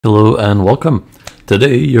Hello and welcome.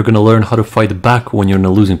 Today you're going to learn how to fight back when you're in a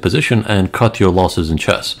losing position and cut your losses in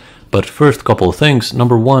chess. But first, couple of things.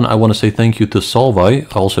 Number one, I want to say thank you to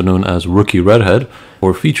Solveig, also known as Rookie Redhead,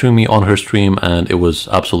 for featuring me on her stream, and it was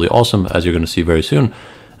absolutely awesome, as you're going to see very soon.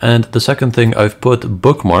 And the second thing, I've put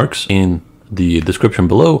bookmarks in the description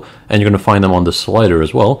below, and you're going to find them on the slider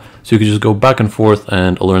as well. So you can just go back and forth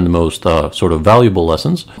and learn the most sort of valuable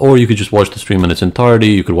lessons, or you could just watch the stream in its entirety.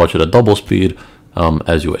 You could watch it at double speed.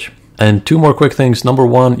 As you wish. And two more quick things. Number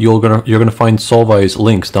one, you're gonna find Solveig's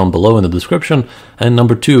links down below in the description. And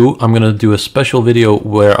number two, I'm gonna do a special video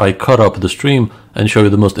where I cut up the stream and show you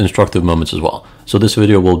the most instructive moments as well. So this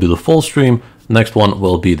video will be the full stream. Next one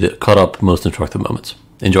will be the cut up most instructive moments.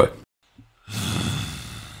 Enjoy.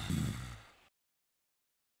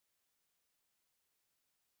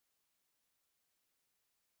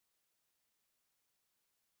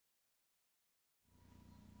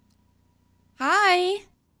 Hi.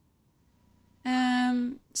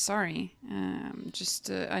 Sorry.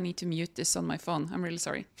 I need to mute this on my phone. I'm really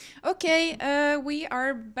sorry. Okay, we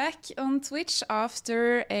are back on Twitch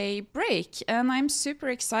after a break, and I'm super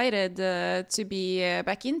excited to be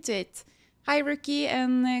back into it. Hi, Rookie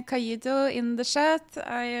and Kaido in the chat.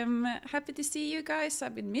 I am happy to see you guys.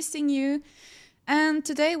 I've been missing you. And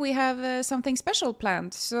today we have something special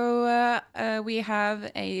planned. So we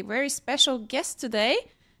have a very special guest today.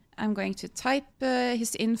 I'm going to type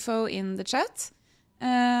his info in the chat.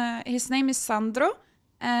 His name is Sandro,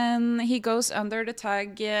 and he goes under the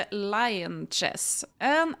tag LionChess.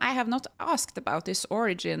 And I have not asked about this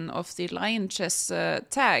origin of the LionChess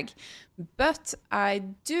tag, but I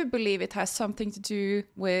do believe it has something to do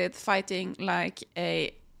with fighting like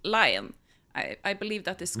a lion. I believe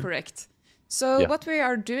that is correct. So what we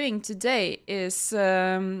are doing today is,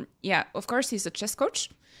 of course, he's a chess coach.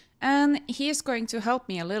 And he is going to help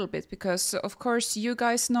me a little bit because, of course, you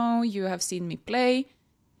guys know, you have seen me play.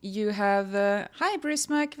 You have... hi,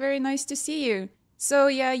 Brismac, very nice to see you. So,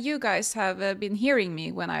 yeah, you guys have been hearing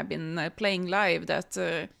me when I've been playing live that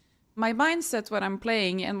my mindset when I'm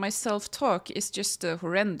playing and my self-talk is just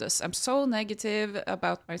horrendous. I'm so negative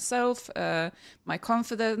about myself. My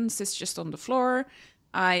confidence is just on the floor.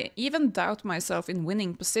 I even doubt myself in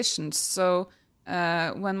winning positions, so...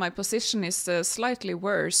 when my position is slightly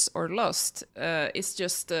worse or lost, it's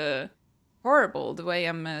just horrible the way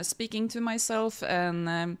I'm speaking to myself,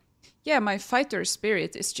 and my fighter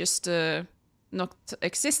spirit is just not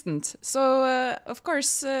existent. So of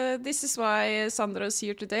course this is why Sandro's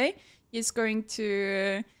here today. He's going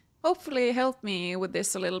to hopefully help me with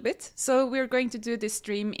this a little bit. So we're going to do this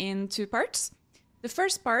stream in two parts. The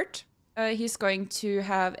first part, he's going to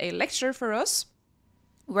have a lecture for us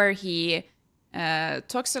where he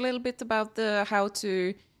talks a little bit about how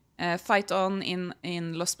to fight on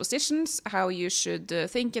in lost positions, how you should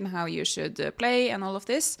think and how you should play and all of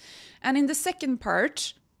this. And in the second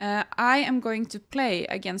part, I am going to play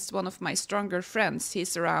against one of my stronger friends.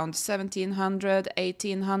 He's around 1700,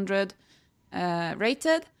 1800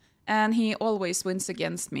 rated, and he always wins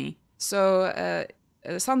against me. So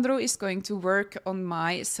Sandro is going to work on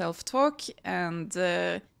my self-talk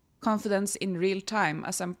and confidence in real time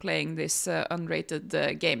as I'm playing this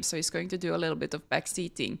unrated game. So he's going to do a little bit of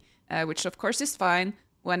backseating, which of course is fine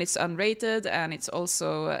when it's unrated and it's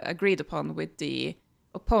also agreed upon with the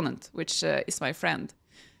opponent, which is my friend.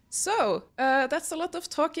 So that's a lot of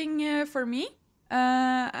talking for me.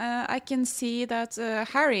 I can see that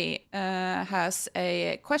Harry has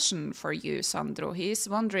a question for you, Sandro. He's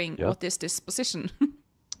wondering, what is this position?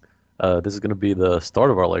 This is going to be the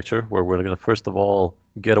start of our lecture, where we're going to first of all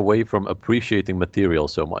get away from appreciating material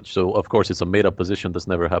so much. So, of course, it's a made-up position that's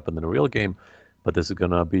never happened in a real game, but this is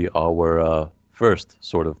going to be our first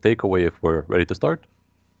sort of takeaway if we're ready to start.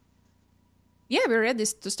 Yeah, we're ready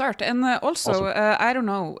to start. And also, awesome. I don't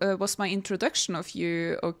know, was my introduction of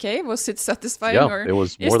you okay? Was it satisfying? Yeah, or it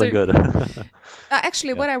was more than good.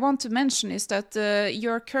 Actually, what I want to mention is that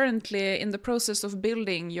you're currently in the process of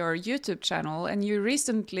building your YouTube channel, and you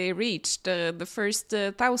recently reached the first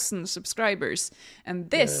 1,000 subscribers. And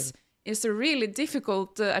this is a really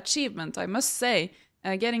difficult achievement, I must say.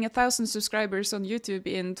 Getting 1,000 subscribers on YouTube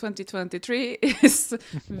in 2023 is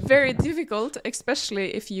very difficult,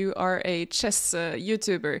 especially if you are a chess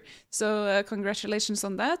YouTuber. So congratulations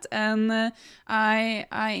on that. And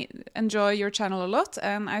I enjoy your channel a lot,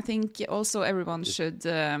 and I think also everyone should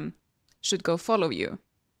go follow you.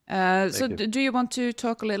 So do you want to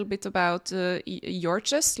talk a little bit about your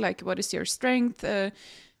chess? Like, what is your strength? Sure.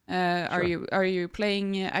 Are you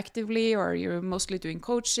playing actively, or are you mostly doing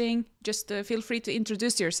coaching? Just feel free to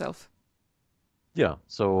introduce yourself. Yeah,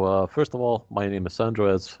 so first of all, my name is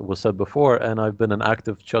Sandro, as was said before, and I've been an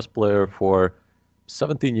active chess player for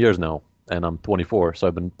 17 years now, and I'm 24, so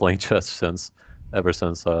I've been playing chess ever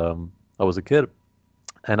since I was a kid,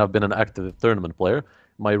 and I've been an active tournament player.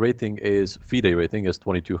 My rating is FIDE rating is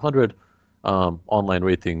 2200. Online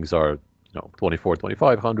ratings are 24,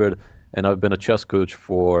 2500, and I've been a chess coach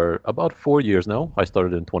for about 4 years now. I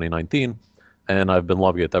started in 2019, and I've been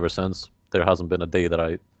loving it ever since. There hasn't been a day that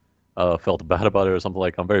I felt bad about it or something.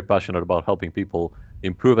 Like I'm very passionate about helping people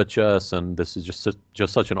improve at chess, and this is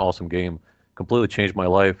just such an awesome game. Completely changed my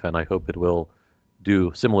life, and I hope it will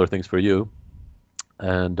do similar things for you.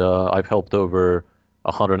 And I've helped over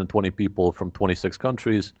 120 people from 26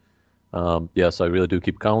 countries. Yes, I really do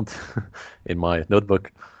keep count in my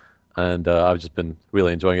notebook, and I've just been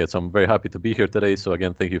really enjoying it. So I'm very happy to be here today. So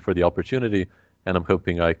again, thank you for the opportunity, and I'm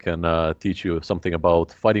hoping I can teach you something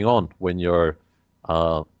about fighting on when you're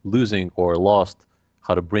losing or lost,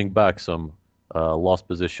 how to bring back some lost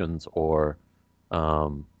positions, or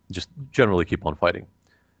just generally keep on fighting.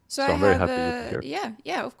 So So I I'm very have happy to be here.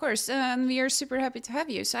 yeah, of course, and we are super happy to have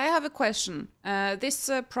you. So I have a question. This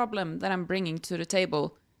problem that I'm bringing to the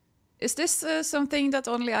table, is this something that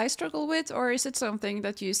only I struggle with, or is it something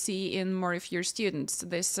that you see in more of your students?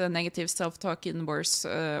 This negative self-talk in worse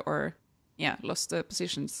or yeah, lost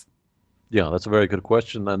positions. Yeah, that's a very good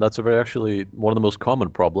question, and that's a very actually one of the most common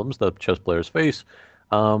problems that chess players face.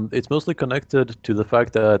 It's mostly connected to the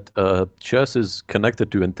fact that chess is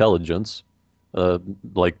connected to intelligence, uh,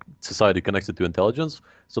 like society connected to intelligence,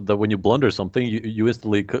 so that when you blunder something, you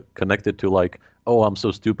instantly connect it to like, oh, I'm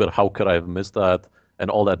so stupid, how could I have missed that, and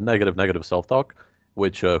all that negative self-talk,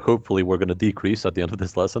 which hopefully we're going to decrease at the end of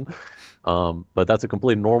this lesson. But that's a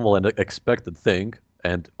completely normal and expected thing,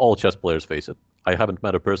 and all chess players face it. I haven't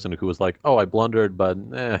met a person who was like, "Oh, I blundered, but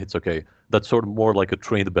it's okay." That's sort of more like a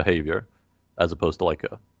trained behavior, as opposed to like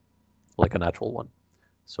a natural one.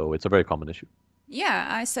 So it's a very common issue. Yeah,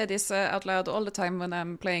 I say this out loud all the time when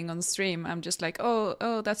I'm playing on stream. I'm just like,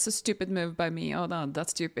 oh, that's a stupid move by me. Oh no, that's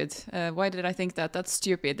stupid. Why did I think that? That's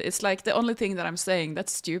stupid. It's like the only thing that I'm saying.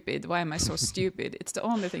 That's stupid. Why am I so stupid? It's the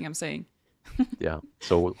only thing I'm saying. Yeah.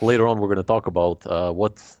 So later on, we're going to talk about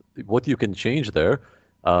what you can change there,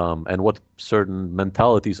 and what certain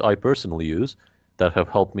mentalities I personally use that have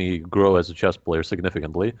helped me grow as a chess player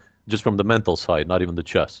significantly, just from the mental side, not even the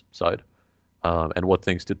chess side. And what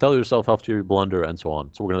things to tell yourself after you blunder and so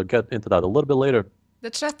on. So we're going to get into that a little bit later.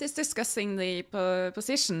 The chat is discussing the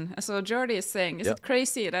position. So Jordi is saying, "Is Yeah. it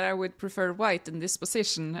crazy that I would prefer white in this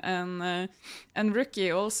position?" And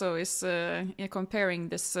Rookie also is yeah, comparing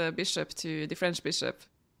this bishop to the French bishop.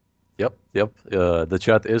 Yep. The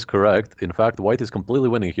chat is correct. In fact, white is completely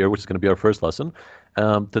winning here, which is going to be our first lesson.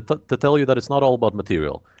 To tell you that it's not all about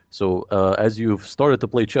material. So as you've started to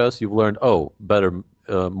play chess, you've learned, oh,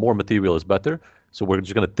 more material is better. So we're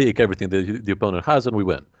just going to take everything that the opponent has and we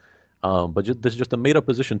win. But this is just a made-up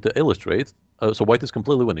position to illustrate. So white is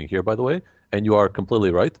completely winning here, by the way, and you are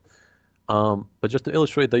completely right. But just to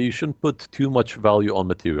illustrate that you shouldn't put too much value on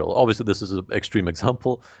material. Obviously, this is an extreme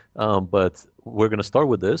example, but we're going to start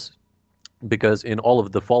with this because in all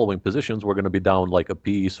of the following positions, we're going to be down like a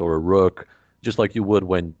piece or a rook, just like you would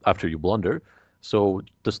when after you blunder. So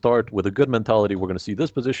to start with a good mentality, we're going to see this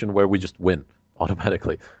position where we just win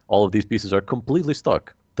automatically. All of these pieces are completely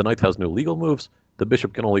stuck. The knight has no legal moves. The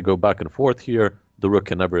bishop can only go back and forth here. The rook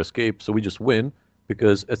can never escape. So we just win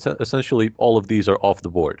because it's essentially all of these are off the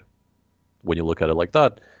board when you look at it like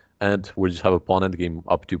that. And we just have a pawn endgame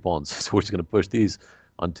up 2 pawns. So we're just going to push these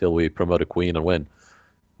until we promote a queen and win,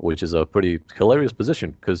 which is a pretty hilarious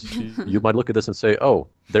position because you might look at this and say, oh,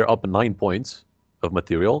 they're up 9 points of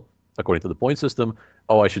material according to the point system.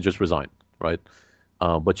 Oh, I should just resign, right?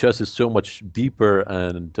 But chess is so much deeper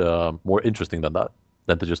and more interesting than that,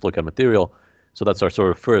 than to just look at material. So that's our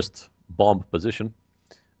sort of first bomb position.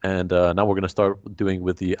 And now we're going to start doing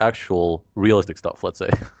with the actual realistic stuff, let's say.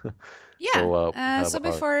 Yeah. We have So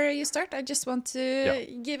before you start, I just want yeah. to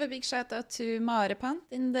give a big shout out to Marepant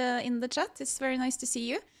in the chat. It's very nice to see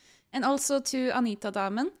you, and also to Anita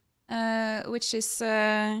Damen, which is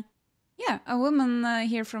yeah, a woman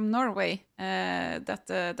here from Norway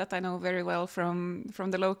that I know very well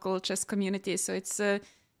from the local chess community. So it's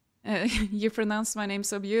you pronounce my name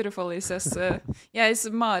so beautiful. It says yeah, it's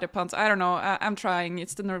Marepant. I don't know. I'm trying.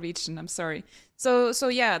 It's the Norwegian. I'm sorry. So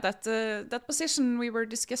yeah, that position we were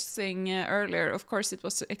discussing earlier. Of course, it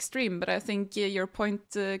was extreme, but I think your point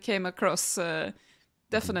came across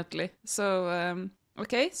definitely. So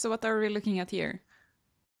okay, so what are we looking at here?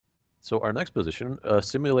 So our next position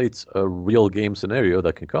simulates a real game scenario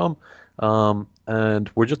that can come, and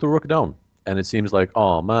we're just a rook down. and it seems like,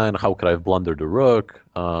 oh man, how could I have blundered the rook?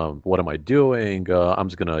 What am I doing? I'm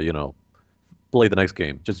just gonna, play the next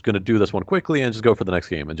game. Just gonna do this one quickly and just go for the next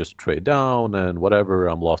game and just trade down and whatever.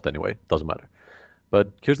 I'm lost anyway. Doesn't matter. But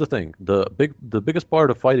here's the thing: the biggest part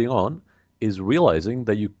of fighting on is realizing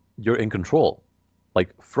that you're in control. Like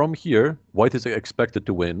from here, white is expected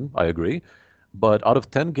to win. I agree, but out of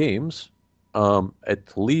 10 games,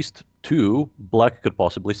 at least two black could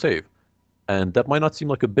possibly save. And that might not seem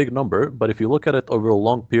like a big number, but if you look at it over a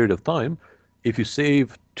long period of time, if you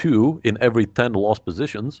save two in every 10 lost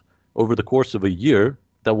positions over the course of a year,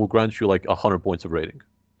 that will grant you like 100 points of rating.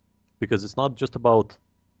 Because it's not just about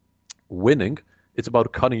winning, it's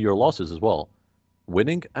about cutting your losses as well.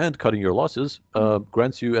 Winning and cutting your losses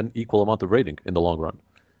grants you an equal amount of rating in the long run.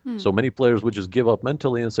 So many players would just give up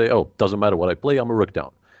mentally and say, oh, doesn't matter what I play, I'm a rook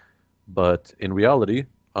down. But in reality,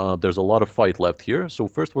 there's a lot of fight left here. So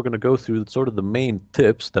first we're going to go through sort of the main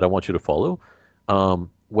tips that I want you to follow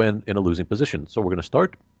when in a losing position. So we're going to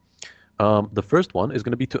start. The first one is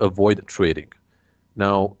going to be to avoid trading.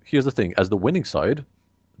 Now, here's the thing. As the winning side,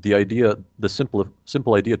 the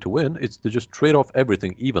simple idea to win is to just trade off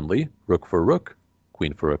everything evenly, rook for a rook,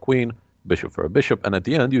 queen for a queen, bishop for a bishop, and at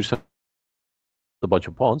the end you just have a bunch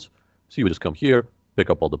of pawns. So you would just come here, pick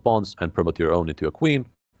up all the pawns, and promote your own into a queen,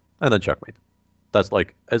 and then checkmate. That's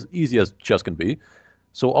like as easy as chess can be.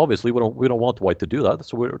 So obviously we don't want white to do that.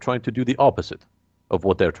 So we're trying to do the opposite of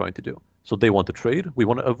what they're trying to do. So they want to trade. We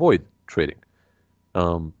want to avoid trading.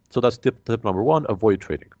 So that's tip number one: avoid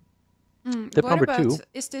trading. Tip What number about, two.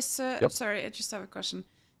 is this, Yep. sorry, I just have a question.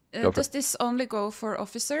 Go for Does it. this only go for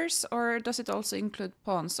officers, or does it also include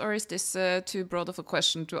pawns? Or is this too broad of a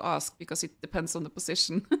question to ask because it depends on the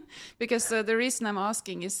position? Because the reason I'm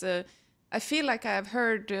asking is I feel like I've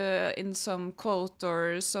heard in some quote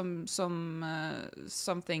or something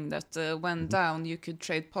that when down you could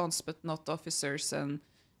trade pawns but not officers, and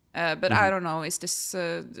but I Mhm. don't know. Is this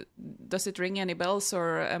does it ring any bells,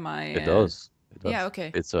 or am I? It does. It Yeah. does.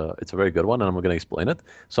 Okay. It's a very good one, and I'm going to explain it.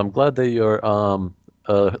 So I'm glad that you're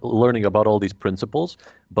learning about all these principles.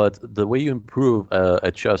 But the way you improve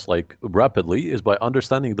at chess like rapidly is by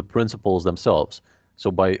understanding the principles themselves.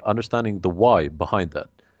 So by understanding the why behind that.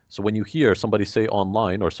 So when you hear somebody say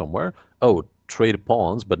online or somewhere, "Oh, trade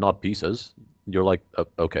pawns but not pieces," you're like,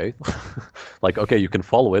 "Okay," like, okay, you can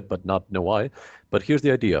follow it, but not know why. But here's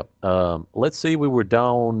the idea. Let's say we were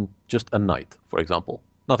down just a knight, for example,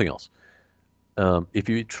 nothing else. If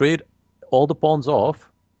you trade all the pawns off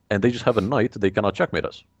and they just have a knight, they cannot checkmate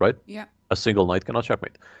us, right? Yeah. A single knight cannot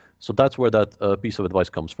checkmate. So that's where that piece of advice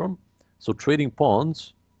comes from. So trading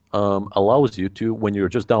pawns allows you to, when you're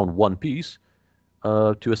just down one piece,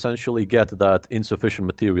 to essentially get that insufficient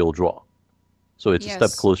material draw. So it's a step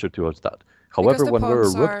Yes. closer towards that. Because However, the when we're a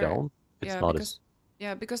pawns rook are, down, it's yeah, not as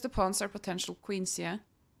because the pawns are potential queens, yeah.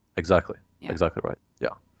 exactly, Yeah. exactly right.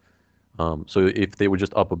 Yeah. So if they were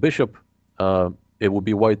just up a bishop, it would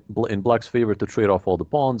be in black's favor to trade off all the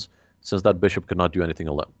pawns, since that bishop could not do anything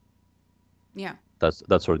alone. Yeah. That's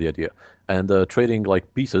sort of the idea. And trading like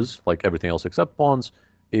pieces, like everything else except pawns,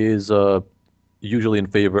 is usually in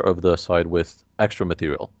favor of the side with extra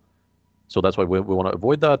material. So that's why we want to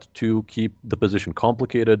avoid that to keep the position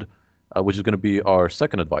complicated, which is going to be our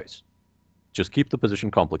second advice. Just keep the position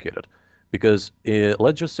complicated. Because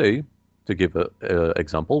let's just say, to give an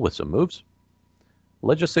example with some moves,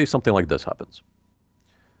 let's just say something like this happens.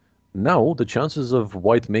 Now, the chances of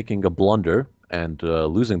white making a blunder and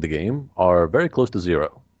losing the game are very close to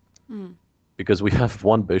zero Mm. because we have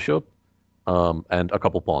one bishop and a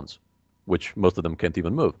couple pawns, which most of them can't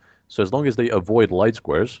even move. So as long as they avoid light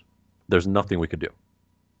squares, there's nothing we could do.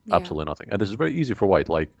 Yeah. Absolutely nothing. And this is very easy for white.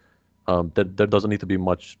 Like, there doesn't need to be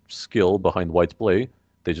much skill behind white's play.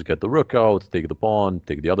 They just get the rook out, take the pawn,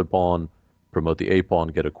 take the other pawn, promote the a pawn,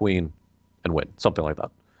 get a queen, and win. Something like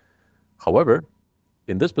that. However,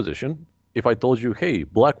 in this position, if I told you, hey,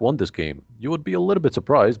 black won this game, you would be a little bit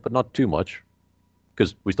surprised, but not too much,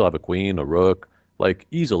 because we still have a queen, a rook. Like,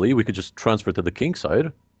 easily, we could just transfer to the king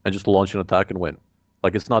side and just launch an attack and win.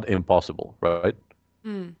 Like, it's not impossible, right?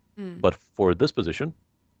 Mm. Mm. But for this position,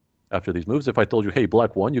 after these moves, if I told you, hey,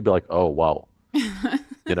 black won, you'd be like, oh, wow,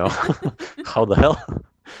 you know, how the hell?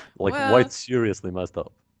 Like, Well, white seriously messed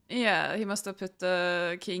up. yeah, he must have put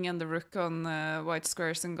the king and the rook on white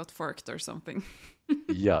squares and got forked or something.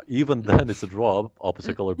 Yeah, even then, it's a draw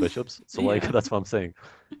opposite color bishops. So, like, Yeah. that's what I'm saying.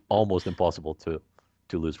 Almost impossible to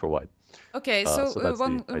lose for white. Okay, so So that's the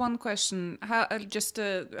idea. one question.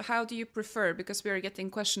 How do you prefer? Because we are getting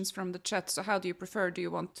questions from the chat. So how do you prefer? Do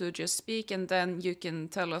you want to just speak and then you can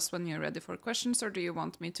tell us when you're ready for questions, or do you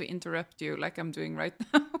want me to interrupt you like I'm doing right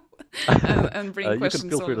now? and bring You can questions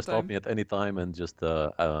feel all free the to stop time. me at any time and just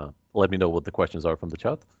let me know what the questions are from the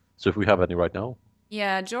chat. So if we have any right now,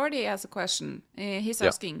 Yeah, Jordy has a question. He's yeah,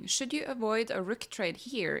 asking, should you avoid a rook trade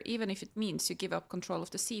here, even if it means you give up control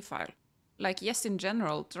of the c file? Like, yes, in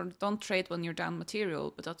general, don't trade when you're down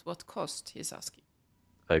material, but at what cost, he's asking.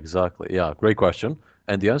 exactly. Yeah, great question.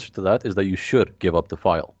 And the answer to that is that you should give up the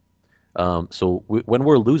file. When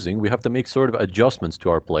we're losing, we have to make sort of adjustments to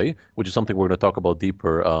our play, which is something we're going to talk about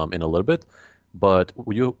deeper in a little bit. But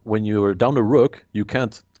when you're down a rook, you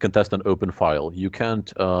can't contest an open file. You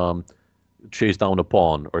can't chase down a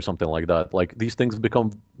pawn or something like that. Like these things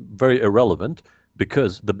become very irrelevant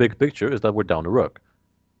because the big picture is that we're down a rook.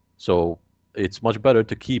 So it's much better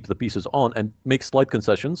to keep the pieces on and make slight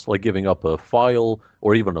concessions, like giving up a file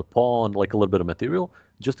or even a pawn, like a little bit of material,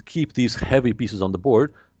 just to keep these heavy pieces on the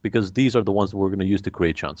board, because these are the ones that we're going to use to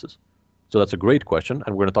create chances. So that's a great question,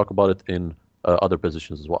 and we're going to talk about it in other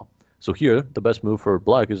positions as well. So here, the best move for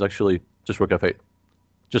black is actually just rook f8,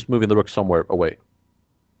 just moving the rook somewhere away.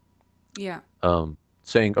 Yeah.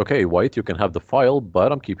 Saying, okay, white, you can have the file,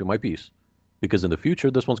 but I'm keeping my piece, because in the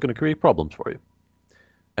future, this one's going to create problems for you.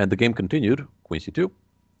 And the game continued, queen c2.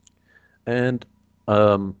 And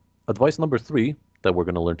advice number 3 that we're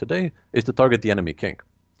going to learn today is to target the enemy king,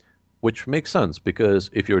 which makes sense because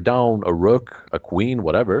if you're down a rook, a queen,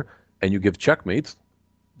 whatever, and you give checkmate,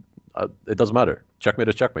 it doesn't matter. Checkmate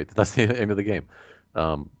is checkmate. That's the aim of the game.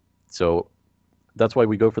 So that's why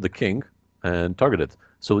we go for the king and target it.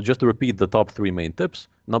 So just to repeat the top 3 main tips.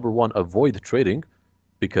 Number 1, avoid trading,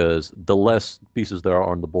 because the less pieces there are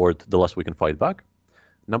on the board, the less we can fight back.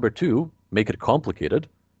 Number 2, make it complicated.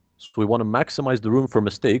 So we want to maximize the room for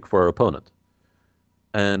mistake for our opponent.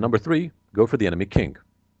 And number 3, go for the enemy king.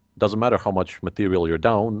 Doesn't matter how much material you're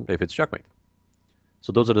down if it's checkmate.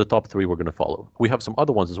 So those are the top 3 we're going to follow. We have some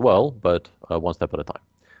other ones as well, but one step at a time.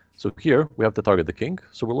 So here we have to target the king.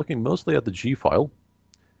 So we're looking mostly at the g file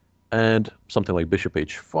and something like bishop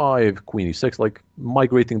h5, queen e6, like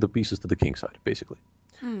migrating the pieces to the king side, basically.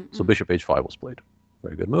 So bishop h5 was played.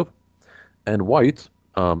 Very good move. And white,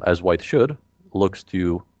 as white should, looks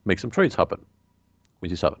to make some trades happen.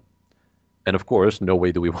 Queen c7. And of course, no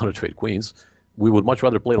way do we want to trade queens. We would much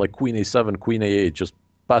rather play like queen a7, queen a8, just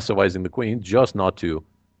passivizing the queen, just not to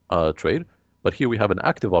trade. But here we have an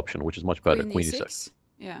active option, which is much better. Queen e6.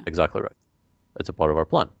 Yeah. Exactly right. It's a part of our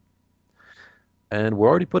plan. And we're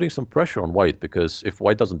already putting some pressure on white, because if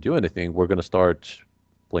white doesn't do anything, we're going to start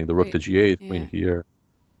playing the rook to g8, queen here.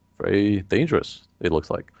 Very dangerous, it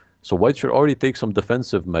looks like. So white should already take some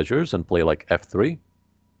defensive measures and play like f3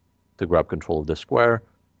 to grab control of this square,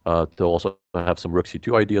 to also have some rook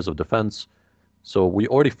c2 ideas of defense. So we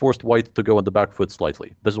already forced white to go on the back foot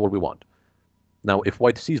slightly. This is what we want. Now, if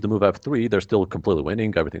white sees the move f3, they're still completely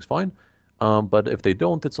winning, everything's fine. But if they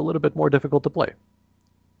don't, it's a little bit more difficult to play.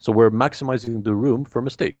 So we're maximizing the room for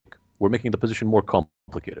mistake. We're making the position more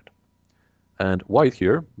complicated. And white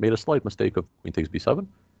here made a slight mistake of queen takes b7.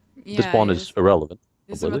 Yeah, this pawn is irrelevant.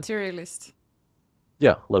 He's a materialist.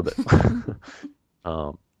 Yeah, a little bit.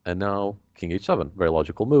 And now king h7, very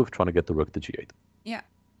logical move, trying to get the rook to g8. Yeah.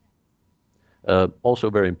 Also,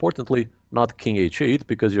 very importantly, not king h8,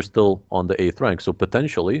 because you're still on the 8th rank. So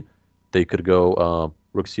potentially, they could go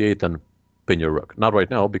rook c8 and pin your rook. Not right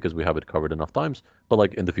now, because we have it covered enough times, but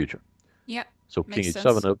like in the future. Yeah. So king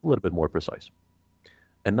h7, a little bit more precise.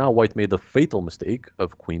 And now white made the fatal mistake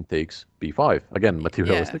of queen takes b5. Again,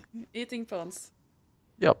 materialistic. Yeah. Eating pawns.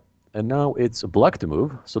 Yep. And now it's black to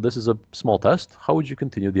move. So this is a small test. How would you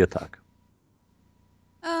continue the attack?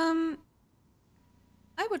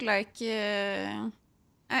 I would like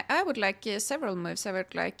I would like several moves. I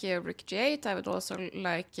would like rook g8. I would also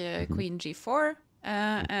like queen g4,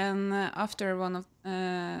 and after one of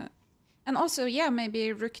and also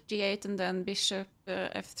maybe rook g8 and then bishop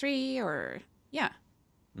f3, or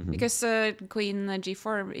because queen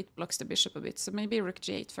g4, it blocks the bishop a bit. So maybe rook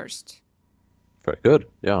g8 first. Very good.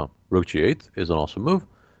 Yeah, rook g8 is an awesome move.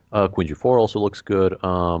 Queen g4 also looks good.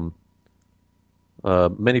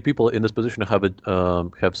 Many people in this position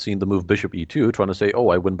have seen the move bishop e2, trying to say, "Oh,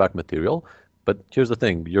 I win back material." But here's the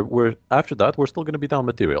thing: after that, we're still going to be down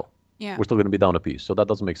material. Yeah. We're still going to be down a piece, so that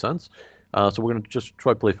doesn't make sense. So we're going to just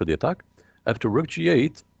try play for the attack. After rook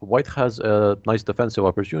g8, white has a nice defensive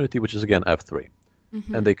opportunity, which is again f3,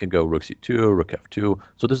 and they can go rook c2, rook f2.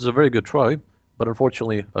 So this is a very good try, but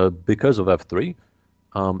unfortunately, because of f3,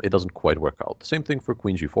 it doesn't quite work out. Same thing for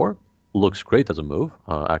queen g4. Looks great as a move,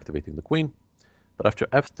 activating the queen. But after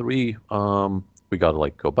f3, we got to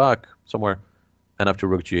like go back somewhere. And after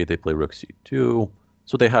rook g8, they play rook c2.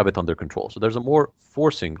 So they have it under control. So there's a more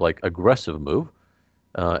forcing, like aggressive move.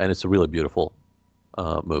 And it's a really beautiful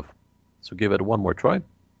move. So give it one more try.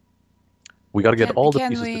 We got to get all the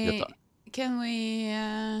pieces to the attack.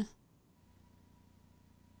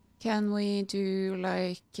 Can we do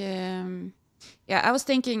like yeah, I was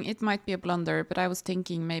thinking it might be a blunder, but I was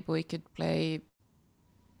thinking maybe we could play.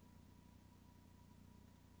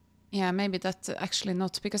 Yeah, maybe that's actually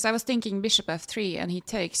not, because I was thinking bishop f3 and he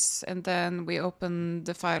takes, and then we open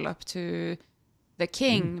the file up to the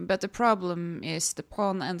king, but the problem is the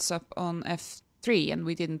pawn ends up on f3 and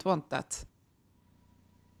we didn't want that.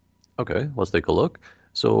 Okay, let's take a look.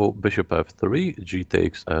 So bishop f3, g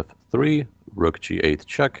takes f3, rook g8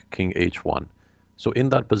 check, king h1. So in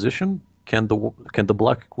that position, can the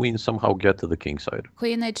black queen somehow get to the king side?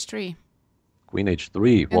 Queen h3. Queen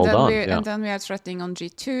h3, well done. Yeah. And then we are threatening on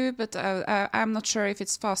g2, but I'm not sure if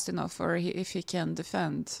it's fast enough or if he can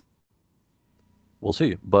defend. We'll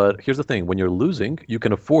see. But here's the thing. When you're losing, you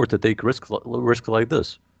can afford to take risks like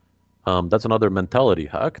this. That's another mentality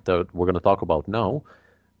hack that we're going to talk about now.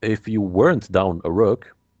 If you weren't down a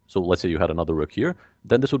rook, so let's say you had another rook here,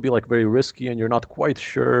 then this would be like very risky and you're not quite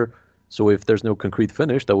sure. So if there's no concrete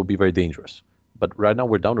finish, that would be very dangerous. But right now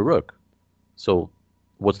we're down a rook. So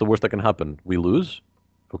what's the worst that can happen? We lose?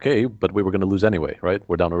 Okay, but we were going to lose anyway, right?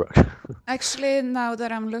 We're down a rook. Actually, now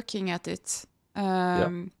that I'm looking at it,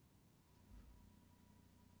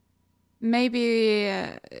 maybe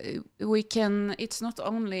we can, it's not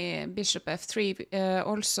only bishop f3,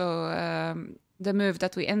 also the move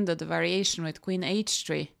that we ended the variation with, queen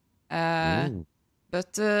h3.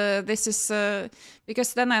 But this is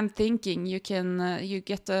because then I'm thinking you can you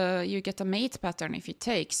get a mate pattern if he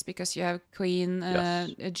takes, because you have queen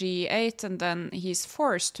g8 and then he's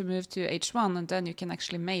forced to move to h1 and then you can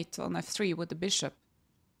actually mate on f3 with the bishop.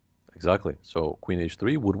 Exactly. So queen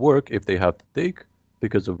h3 would work if they have to take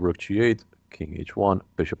because of rook g8, king h1,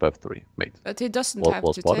 bishop f3, mate. But he doesn't have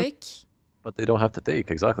to take. But they don't have to take,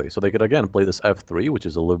 exactly. So they could again play this f3, which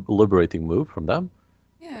is a liberating move from them.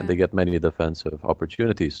 Yeah. And they get many defensive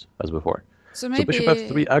opportunities as before. So maybe bishop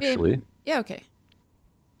f3 actually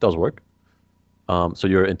does work. So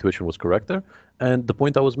your intuition was correct there. And the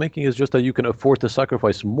point I was making is just that you can afford to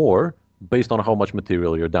sacrifice more based on how much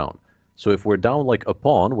material you're down. So if we're down like a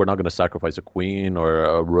pawn, we're not going to sacrifice a queen or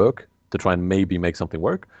a rook to try and maybe make something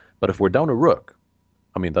work. But if we're down a rook,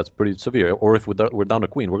 I mean, that's pretty severe. Or if we're down a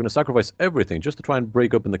queen, we're going to sacrifice everything just to try and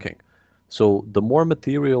break open the king. So the more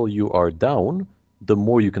material you are down, the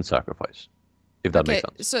more you can sacrifice, if that makes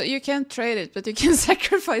sense. So you can't trade it, but you can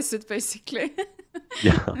sacrifice it, basically.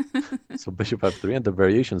 Yeah. So bishop f3, and the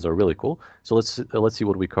variations are really cool. So let's see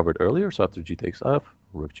what we covered earlier. So after g takes f,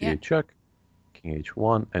 rook g8 check, king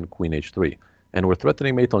h1, and queen h3. And we're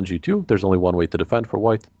threatening mate on g2. There's only one way to defend for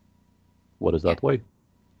white. What is that way?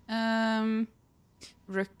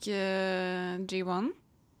 Rook g1.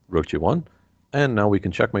 Rook g1. And now we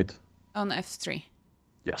can checkmate. On f3.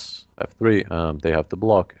 Yes, f3, they have to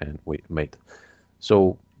block, and we mate.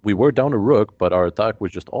 So we were down a rook, but our attack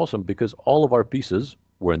was just awesome because all of our pieces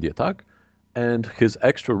were in the attack, and his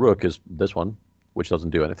extra rook is this one, which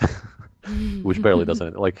doesn't do anything, which barely does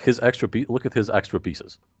anything. Like his extra piece, look at his extra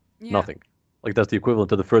pieces, nothing. Like that's the equivalent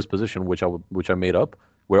to the first position, which I made up,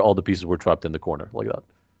 where all the pieces were trapped in the corner, like that.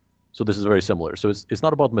 So this is very similar. So it's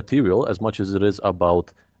not about material as much as it is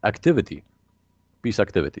about activity, piece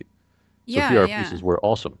activity. So here our pieces were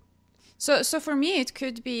awesome. So for me, it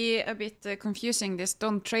could be a bit confusing, this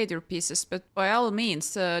don't trade your pieces, but by all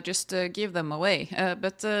means, just give them away.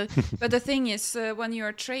 But the thing is, when you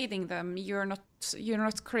are trading them, you're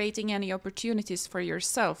not creating any opportunities for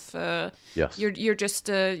yourself. Yes. You're just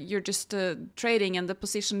trading, and the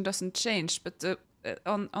position doesn't change. But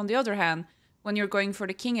on the other hand, when you're going for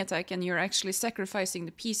the king attack and you're actually sacrificing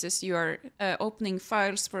the pieces, you are opening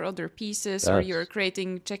files for other pieces, or you're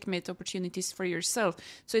creating checkmate opportunities for yourself.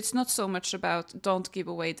 So it's not so much about don't give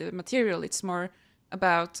away the material, it's more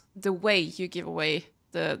about the way you give away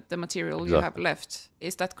the material you have left.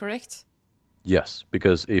 Is that correct? Yes,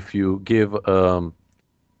 because if you give,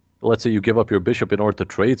 let's say you give up your bishop in order to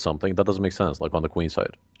trade something, that doesn't make sense, like on the queen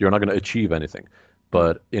side. You're not going to achieve anything.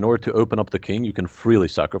 But in order to open up the king, you can freely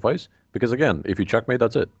sacrifice. Because again, if you checkmate,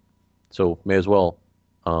 that's it. So may as well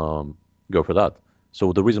go for that.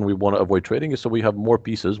 So the reason we want to avoid trading is so we have more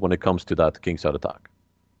pieces when it comes to that king side attack.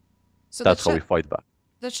 So that's how we fight back.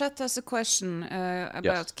 The chat has a question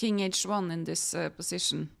about king h1 in this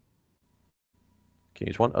position. King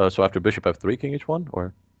h1? So after bishop f3, king h1?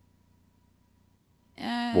 Or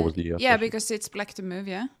what was the question? Because it's black to move,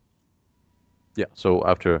 yeah? Yeah, so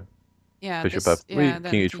after bishop f3,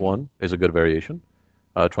 king h1 is a good variation,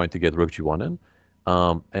 trying to get rook g1 in.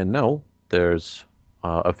 And now there's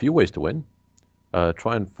a few ways to win.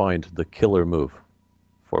 Try and find the killer move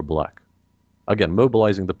for black. Again,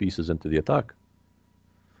 mobilizing the pieces into the attack.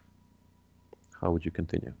 How would you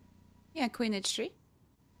continue? Yeah, queen h3.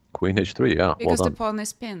 Queen h3, yeah, well Because the done. pawn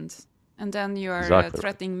is pinned. And then you are Exactly right.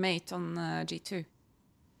 threatening mate on g2.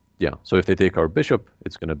 Yeah, so if they take our bishop,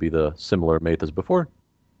 it's going to be the similar mate as before,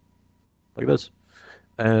 like this.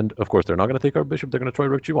 And of course, they're not going to take our bishop, they're going to try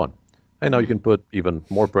rook g1. And now you can put even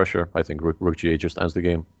more pressure. I think rook g8 just ends the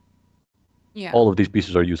game. Yeah. All of these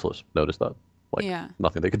pieces are useless. Notice that. Like, Yeah.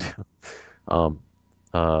 nothing they could do.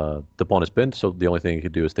 The pawn is pinned, so the only thing you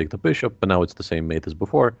could do is take the bishop, but now it's the same mate as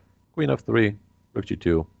before. Queen f3, rook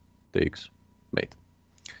g2, takes mate.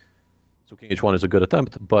 So king h1 is a good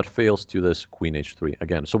attempt, but fails to this queen h3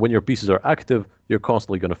 again. So when your pieces are active, you're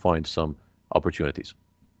constantly going to find some opportunities.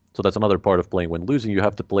 So that's another part of playing when losing. You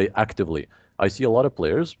have to play actively. I see a lot of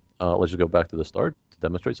players, let's just go back to the start to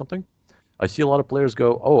demonstrate something. I see a lot of players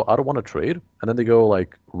go, oh, I don't want to trade. And then they go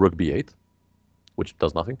like rook b8, which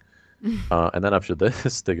does nothing. And then after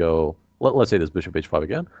this, they go, let's say this bishop h5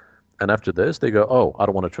 again. And after this, they go, oh, I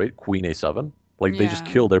don't want to trade queen a7. Like they just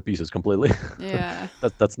kill their pieces completely. Yeah.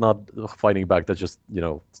 That's not fighting back. That's just,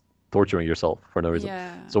 torturing yourself for no reason.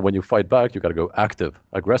 Yeah. So when you fight back, you got to go active,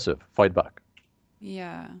 aggressive, fight back.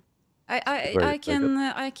 Yeah. Very,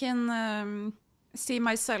 I can see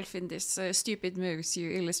myself in this stupid moves you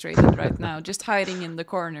illustrated right now, just hiding in the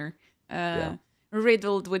corner,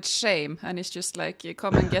 riddled with shame, and it's just like,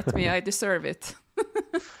 come and get me, I deserve it.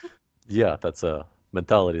 Yeah, that's a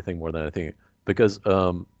mentality thing more than anything. Because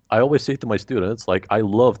I always say to my students, like, I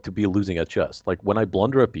love to be losing at chess. Like, when I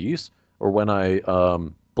blunder a piece, or when I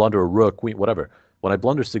blunder a rook, queen, whatever, when I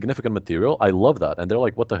blunder significant material, I love that. And they're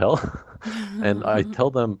like, what the hell? And I tell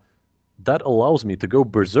them, that allows me to go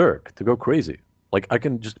berserk, to go crazy. Like, I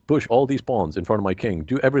can just push all these pawns in front of my king,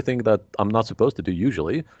 do everything that I'm not supposed to do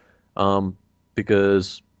usually,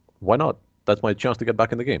 because why not? That's my chance to get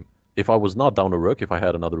back in the game. If I was not down a rook, if I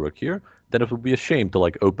had another rook here, then it would be a shame to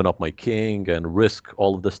like open up my king and risk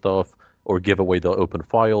all of this stuff or give away the open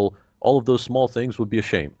file. All of those small things would be a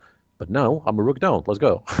shame. But now I'm a rook down. Let's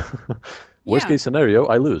go. Worst case scenario,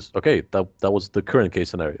 I lose. Okay, that was the current case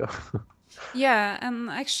scenario. Yeah, and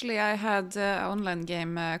actually I had an online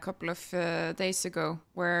game a couple of days ago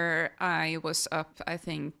where I was up, I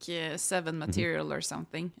think, 7 material or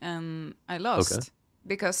something, and I lost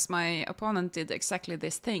because my opponent did exactly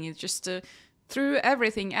this thing. It just threw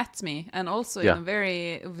everything at me, and also in a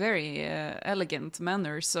very, very elegant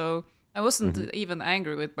manner. So I wasn't even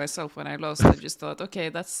angry with myself when I lost. I just thought, okay,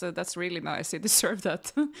 that's really nice. I deserve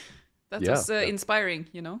that. That was inspiring,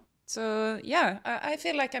 So yeah, I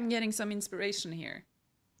feel like I'm getting some inspiration here.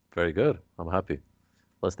 Very good. I'm happy.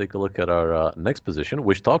 Let's take a look at our next position,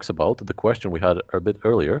 which talks about the question we had a bit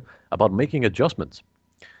earlier about making adjustments.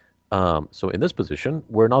 So in this position,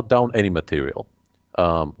 we're not down any material.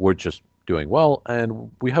 We're just doing well,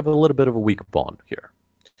 and we have a little bit of a weak pawn here.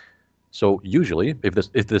 So usually, if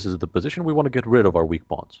this is the position, we want to get rid of our weak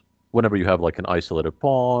pawns. Whenever you have like an isolated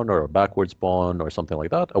pawn or a backwards pawn or something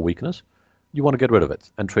like that, a weakness, you want to get rid of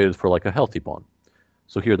it and trade it for like a healthy pawn.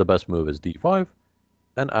 So here the best move is d5,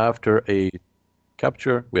 and after a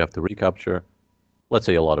capture, we have to recapture. Let's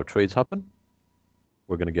say a lot of trades happen.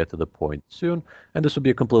 We're going to get to the point soon, and this would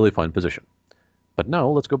be a completely fine position. But now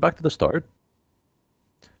let's go back to the start,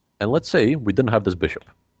 and let's say we didn't have this bishop.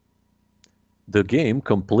 The game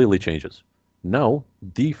completely changes. Now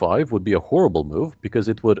d5 would be a horrible move because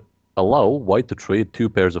it would allow white to trade 2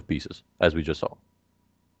 pairs of pieces, as we just saw.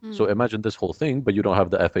 So imagine this whole thing, but you don't have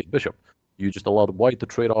the f8 bishop. You just allowed white to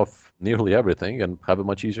trade off nearly everything and have a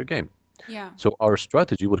much easier game. Yeah. So our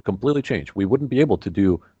strategy would completely change. We wouldn't be able to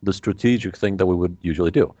do the strategic thing that we would usually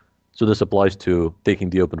do. So this applies to taking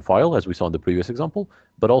the open file, as we saw in the previous example,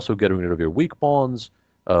 but also getting rid of your weak pawns,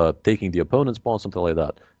 taking the opponent's pawn, something like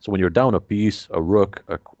that. So when you're down a piece, a rook,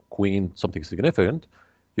 a queen, something significant,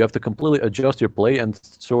 you have to completely adjust your play and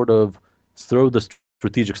sort of throw the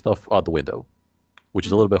strategic stuff out the window, which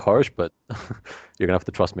is a little bit harsh, but you're going to have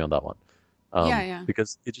to trust me on that one.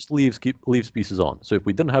 Because it just leaves pieces on. So if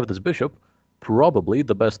we didn't have this bishop, probably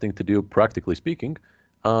the best thing to do, practically speaking,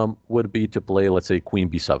 would be to play, let's say, queen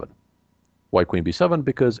b7. Why queen b7?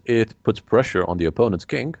 Because it puts pressure on the opponent's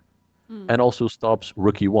king and also stops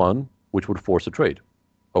rook e1, which would force a trade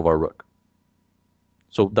of our rook.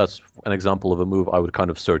 So that's an example of a move I would kind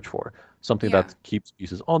of search for. Something that keeps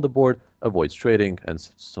pieces on the board, avoids trading, and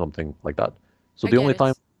something like that. So the only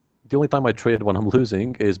time I trade when I'm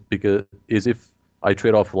losing is if I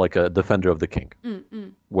trade off like a defender of the king,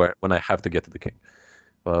 when I have to get to the king.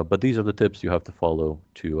 But these are the tips you have to follow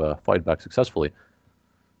to fight back successfully.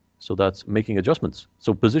 So that's making adjustments.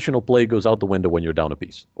 So positional play goes out the window when you're down a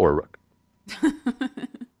piece or a rook.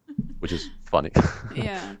 which is funny,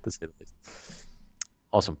 Yeah. to say the least.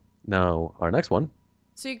 Awesome. Now, our next one.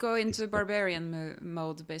 So you go into barbarian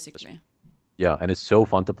mode, basically. Yeah, and it's so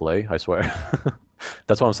fun to play, I swear.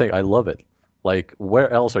 That's what I'm saying. I love it. Like,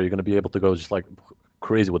 where else are you going to be able to go just like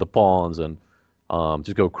crazy with the pawns and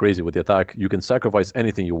just go crazy with the attack? You can sacrifice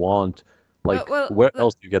anything you want. Well, Like, well, where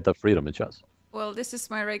else do you get that freedom in chess? well. This is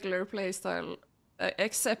my regular playstyle,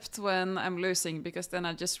 except when I'm losing, because then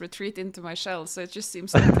I just retreat into my shell. So it just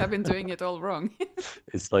seems like I've been doing it all wrong.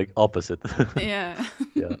 It's like opposite. Yeah.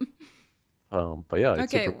 Yeah. But yeah,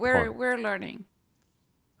 it's Okay, super fun. we're learning.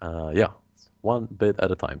 Yeah, one bit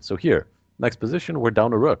at a time. So here, next position, we're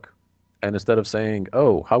down a rook. And instead of saying,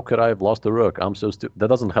 "Oh, how could I have lost a rook? I'm so stupid," that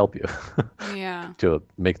doesn't help you Yeah. to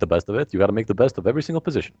make the best of it. You got to make the best of every single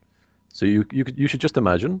position. So you should just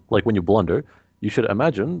imagine, like when you blunder, you should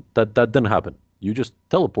imagine that that didn't happen. You just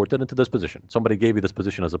teleported into this position. Somebody gave you this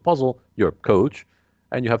position as a puzzle. You're a coach,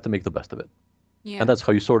 and you have to make the best of it. And Yeah. that's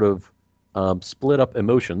how you sort of split up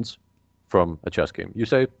emotions from a chess game. You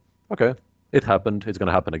say, okay, it happened. It's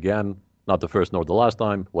going to happen again. Not the first nor the last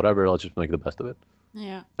time. Whatever. Let's just make the best of it.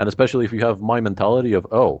 Yeah. And especially if you have my mentality of,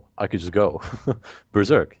 oh, I could just go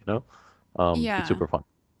berserk. It's Yeah. super fun.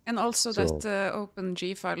 And also that So open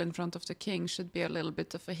G file in front of the king should be a little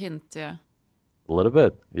bit of a hint, yeah. a little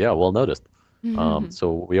bit, yeah, well noticed.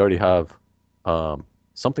 So we already have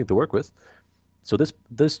something to work with. So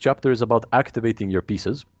this chapter is about activating your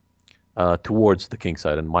pieces towards the king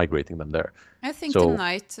side and migrating them there. I think the So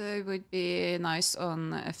knight would be nice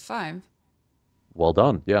on f5. well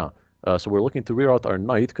done, yeah. So we're looking to rear out our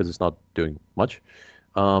knight because it's not doing much.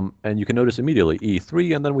 And you can notice immediately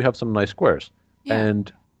e3, and then we have some nice squares. Yeah.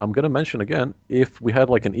 And I'm going to mention again, if we had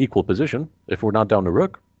like an equal position, if we're not down a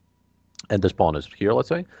rook, and this pawn is here, let's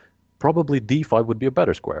say, probably d5 would be a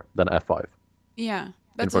better square than f5 Yeah. in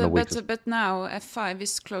But front of weakness. but now f5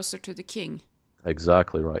 is closer to the king.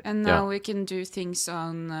 Exactly right. And Yeah, now we can do things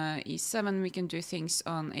on e7, we can do things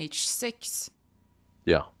on h6.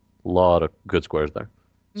 yeah. A lot of good squares there.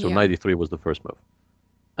 So Yeah. 93 was the first move.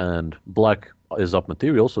 And black is up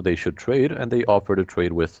material, so they should trade, and they offer to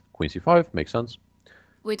trade with queen c5. Makes sense.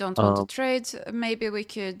 We don't want to trade. Maybe we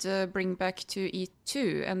could bring back to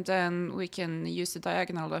e2, and then we can use the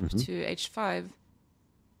diagonal up to h5.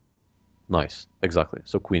 Nice. Exactly.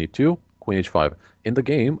 So queen e2, queen h5. In the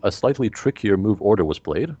game, a slightly trickier move order was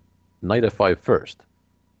played. Knight f5 first.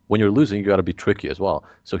 When you're losing, you got to be tricky as well.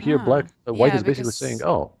 So here, white Yeah, is basically saying, because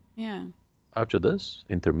oh, yeah, after this,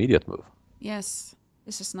 intermediate move. yes,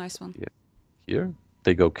 this is a nice one. Yeah. Here,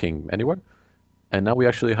 they go king anywhere. And now we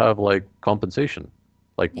actually have like compensation.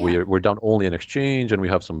 Like Yeah. we're down only in exchange, and we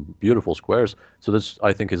have some beautiful squares. So this,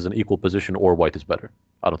 I think, is an equal position, or white is better.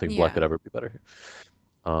 I don't think black Yeah. could ever be better here.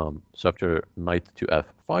 So after knight to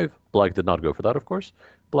f5, black did not go for that, of course.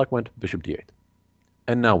 Black went bishop d8.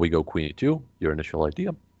 And now we go queen e2, your initial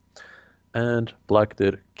idea. And black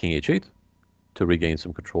did king h8 to regain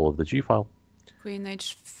some control of the g file. Queen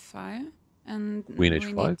h5, and Queen we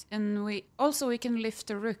h5. need, and we can lift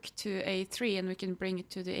the rook to a3, and we can bring it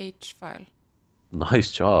to the h file.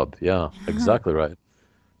 Nice job. Yeah, exactly right.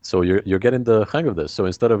 So you're getting the hang of this. So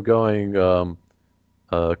instead of going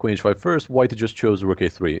queen h5 first, white just chose rook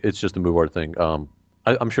a3. It's just a move order thing.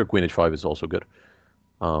 I'm sure queen h5 is also good.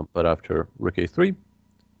 But after rook a3,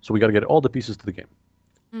 so we got to get all the pieces to the game.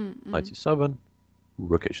 Knight c7,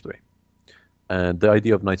 rook h3. And the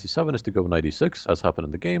idea of knight c7 is to go knight e6, as happened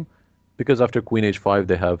in the game, because after queen h5,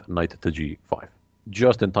 they have knight to g5.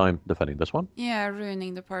 Just in time defending this one, Yeah,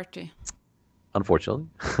 ruining the party. unfortunately.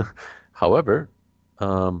 However,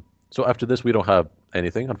 so after this, we don't have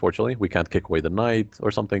anything, unfortunately. We can't kick away the knight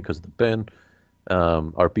or something because of the pin.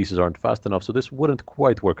 Our pieces aren't fast enough, so this wouldn't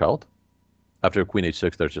quite work out. After queen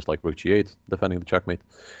h6, there's just like rook g8, defending the checkmate.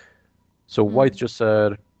 So white just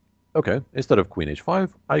said, okay, instead of queen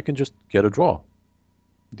h5, I can just get a draw.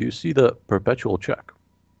 Do you see the perpetual check?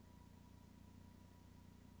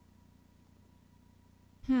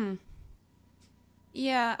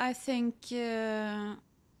 Yeah, I think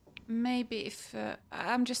maybe if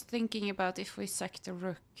I'm just thinking about if we sack the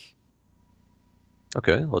rook.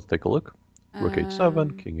 Okay, let's take a look. Rook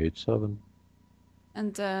h7, king h7.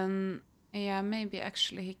 And then, yeah, maybe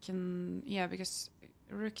actually he can, yeah, because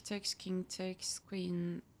rook takes, king takes,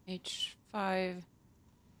 queen h5,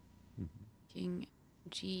 king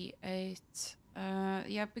g8.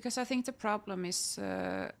 Yeah, because I think the problem is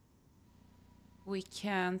we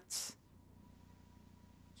can't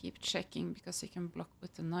keep checking because he can block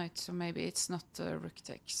with the knight, so maybe it's not rook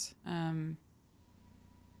takes.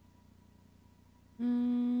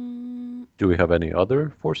 Do we have any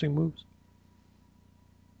other forcing moves?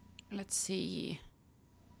 Let's see.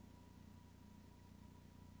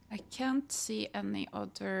 I can't see any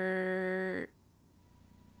other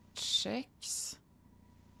checks.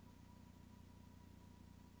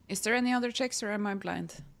 Is there any other checks, or am I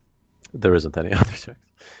blind? There isn't any other checks.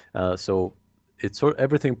 So it's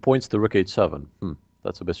everything points to rook h7.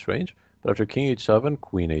 That's a bit strange. But after king h7,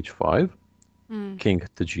 queen h5, king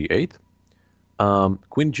to g8.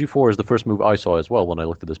 Queen g4 is the first move I saw as well when I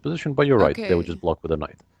looked at this position, but you're right. They would just block with a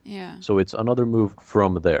knight. Yeah. So it's another move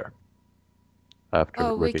from there. After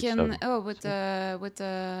Oh, we rook can. h7. Oh, with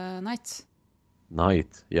the knight.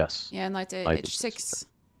 Knight, yes. Yeah, knight h6.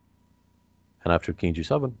 And after king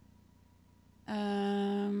g7.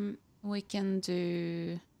 We can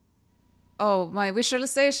do. Oh, my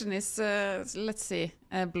visualization is let's see,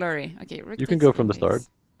 blurry. Okay, rook you can go from the start.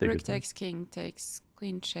 Rook takes, king takes,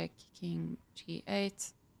 queen check, king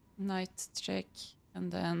g8, knight check,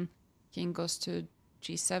 and then king goes to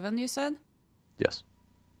g7. You said. Yes.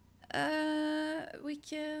 We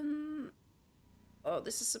can. Oh,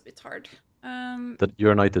 this is a bit hard. That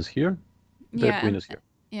your knight is here. Their queen is here.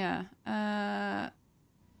 Yeah.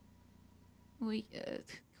 We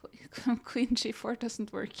queen g4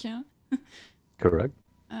 doesn't work. Yeah. Correct.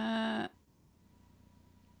 I'm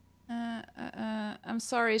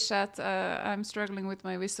sorry, chat. I'm struggling with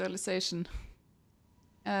my visualization.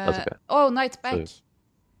 That's okay. Oh, knight back. So,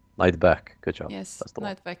 knight back. Good job. Yes, that's the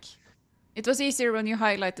knight one. back. It was easier when you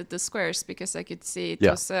highlighted the squares because I could see it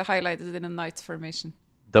was highlighted in a knight formation.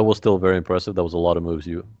 That was still very impressive. That was a lot of moves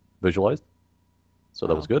you visualized. So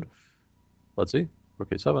that was good. Let's see.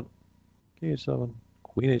 Rook h7, king h7,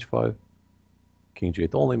 queen h5, king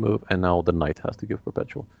g8 only move, and now the knight has to give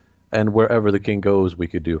perpetual. And wherever the king goes, we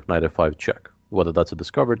could do knight f5 check. Whether that's a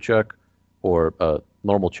discovered check or a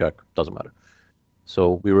normal check, doesn't matter.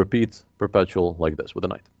 So we repeat perpetual like this with a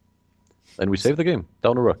knight. And we save the game,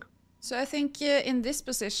 down a rook. So I think in this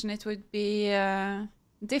position it would be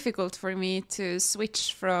difficult for me to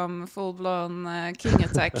switch from full-blown king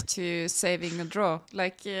attack to saving a draw.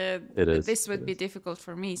 Like this would be difficult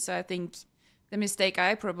for me. So I think the mistake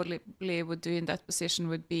I probably would do in that position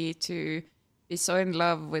would be to be so in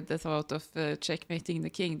love with the thought of checkmating the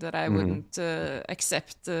king that I wouldn't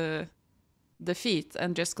accept defeat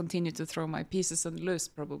and just continue to throw my pieces and lose,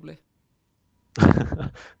 probably.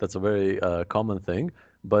 That's a very common thing.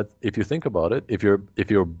 But if you think about it, if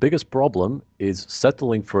your biggest problem is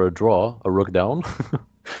settling for a draw, a rook down,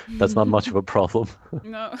 that's not much of a problem.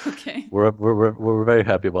 No, okay. We're very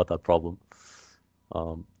happy about that problem.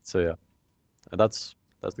 So yeah, and that's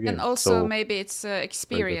the game. And also maybe it's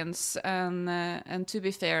experience, and to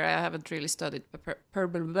be fair, I haven't really studied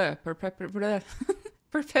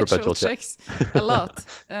perpetual checks a lot.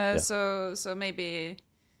 So maybe.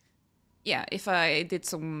 Yeah, if I did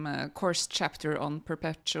some course chapter on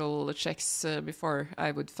perpetual checks before,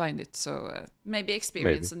 I would find it. So maybe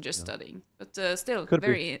experience and just studying. But still,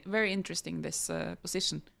 very interesting, this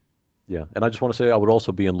position. Yeah, and I just want to say I would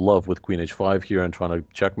also be in love with queen h5 here and trying to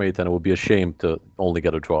checkmate, and it would be a shame to only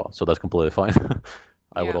get a draw. So that's completely fine.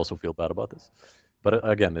 I would also feel bad about this. But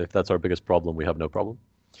again, if that's our biggest problem, we have no problem.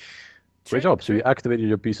 Great job. So you activated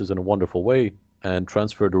your pieces in a wonderful way and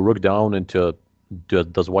transferred the rook down into...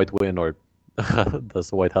 Does white win, or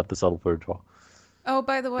does white have to settle for a draw? Oh,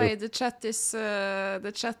 by the way, the chat is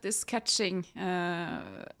catching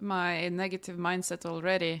my negative mindset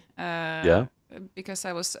already. Because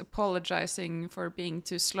I was apologizing for being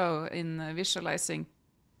too slow in visualizing,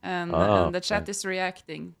 and the chat is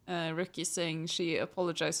reacting. Ricky saying she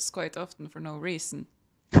apologizes quite often for no reason.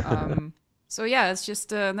 So yeah, it's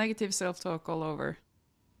just negative self-talk all over,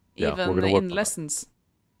 even in lessons.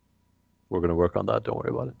 We're going to work on that. Don't worry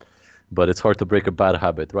about it. But it's hard to break a bad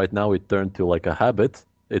habit. Right now, it turned to like a habit.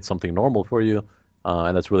 It's something normal for you,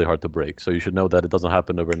 and that's really hard to break. So you should know that it doesn't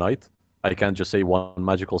happen overnight. I can't just say one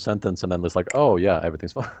magical sentence and then it's like, oh, yeah,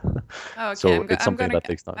 everything's fine. Okay, so it's something that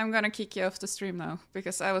takes time. I'm going to kick you off the stream now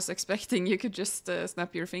because I was expecting you could just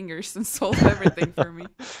snap your fingers and solve everything for me.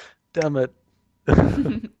 Damn it.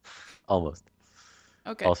 Almost.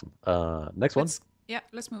 Okay. Awesome. Next one.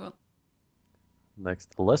 Let's move on.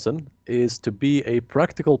 Next lesson is to be a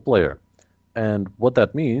practical player. And what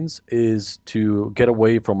that means is to get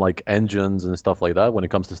away from like engines and stuff like that when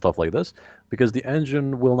it comes to stuff like this, because the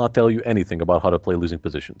engine will not tell you anything about how to play losing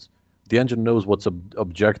positions. The engine knows what's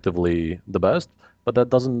objectively the best, but that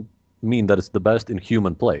doesn't mean that it's the best in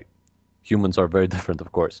human play. Humans are very different,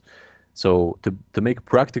 of course. So to make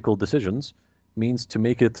practical decisions means to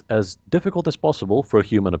make it as difficult as possible for a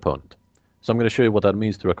human opponent. So I'm going to show you what that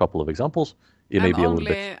means through a couple of examples. It may be a little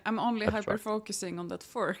bit I'm only hyper-focusing on that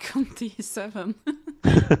fork on D7.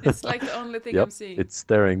 It's like the only thing I'm seeing. It's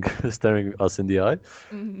staring us in the eye.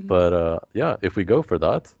 But yeah, if we go for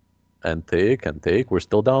that, and take and take. We're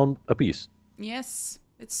still down a piece. Yes,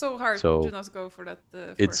 it's so hard to So not go for that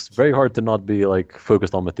it's fork. very hard to not be like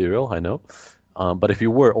focused on material, I know. But if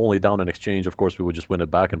you were only down an exchange, of course, we would just win it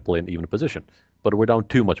back and play an even position. But we're down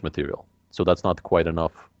too much material, so that's not quite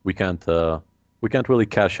enough. We can't really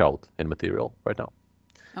cash out in material right now.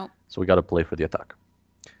 Oh, So we got to play for the attack.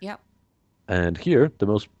 yeah. And here,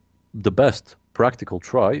 the best practical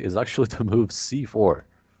try is actually to move c4,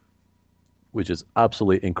 which is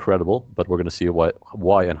absolutely incredible. But we're going to see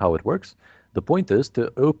why and how it works. The point is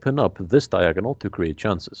to open up this diagonal to create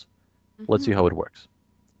chances. Let's see how it works.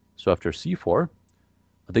 So after c4,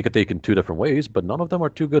 they could take in two different ways, but none of them are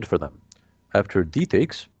too good for them. After d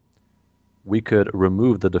takes, we could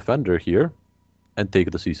remove the defender here and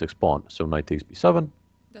take the c6 pawn. So knight takes b7,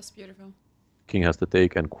 That's beautiful. king has to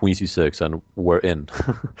take, and queen c6, and we're in.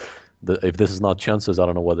 If this is not chances, I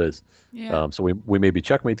don't know what is. Yeah. So we maybe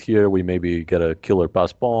checkmate here, we maybe get a killer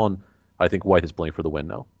pass pawn. I think white is playing for the win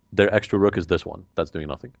now. Their extra rook is this one. That's doing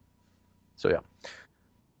nothing. So yeah.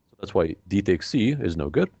 So that's why d takes c is no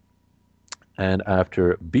good. And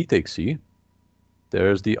after b takes c,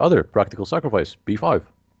 there's the other practical sacrifice, b5.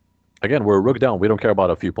 Again, we're rook down. We don't care about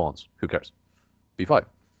a few pawns. Who cares? b5.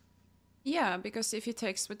 Yeah, because if he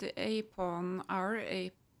takes with the a pawn, our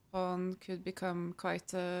a pawn could become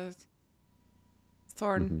quite a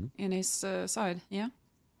thorn in his side. Yeah.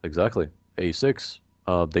 Exactly. a6.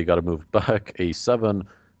 They got to move back. a7.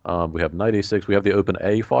 We have knight a6. We have the open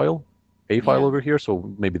a file Yeah. over here.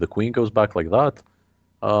 So maybe the queen goes back like that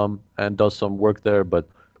and does some work there. But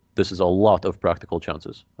this is a lot of practical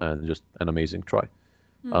chances and just an amazing try.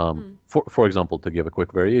 For example, to give a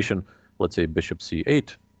quick variation, let's say bishop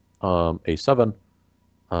c8, a7.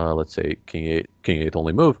 Let's say king 8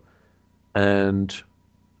 only move, and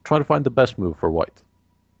try to find the best move for white.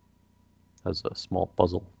 As a small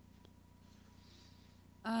puzzle.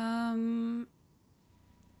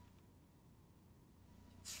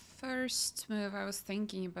 First move I was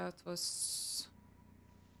thinking about was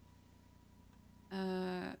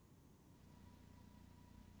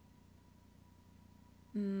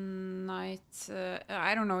knight.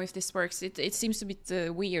 I don't know if this works. It seems a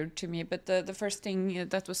bit weird to me, but the first thing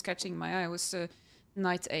that was catching my eye was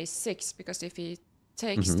knight a6, because if he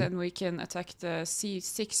takes, then we can attack the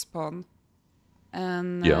c6 pawn,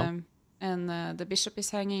 and the bishop is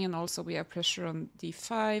hanging, and also we have pressure on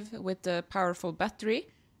d5 with the powerful battery.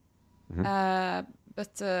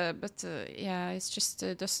 But yeah, it's just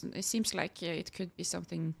doesn't. It seems like it could be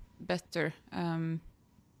something better.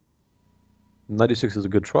 Knight e6 is a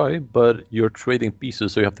good try, but you're trading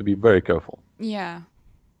pieces, so you have to be very careful. Yeah.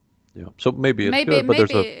 Yeah. So maybe it's good, but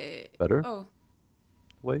there's a better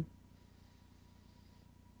way.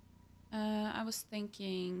 I was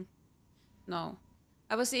thinking, no,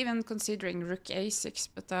 I was even considering rook a6,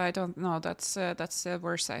 but I don't know. That's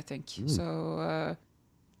worse, I think. So,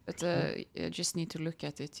 but you just need to look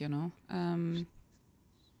at it, you know.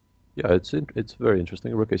 Yeah, it's very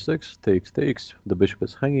interesting. Rook a6 takes. The bishop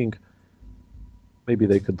is hanging. Maybe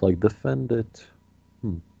they could like defend it.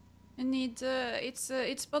 I need.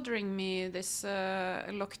 It's bothering me, this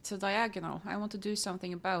locked diagonal. I want to do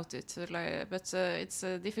something about it, but it's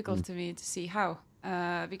difficult to me to see how.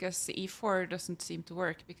 Because e4 doesn't seem to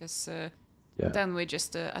work, because then we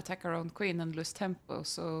just attack our own queen and lose tempo.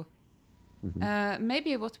 So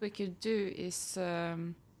maybe what we could do is.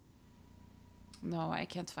 No, I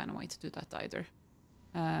can't find a way to do that either.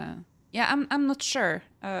 Yeah, I'm not sure.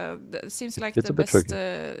 It seems like It's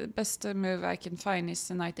the best move I can find is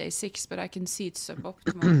knight a6, but I can see it's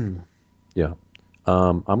suboptimal. Yeah.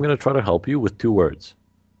 I'm gonna try to help you with two words.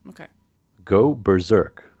 Okay. Go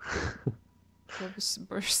berserk. Go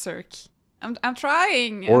berserk. I'm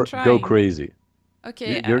trying. Or I'm trying. go crazy.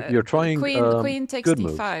 Okay. You're trying. Queen takes good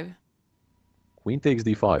d5. Moves. Queen takes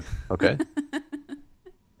d5. Okay.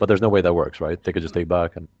 But there's no way that works, right? They could just take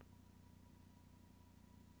back and.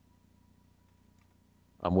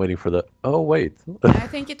 I'm waiting for the. Oh wait. I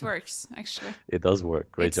think it works, actually. It does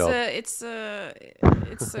work. Great job. It's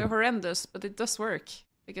horrendous, but it does work,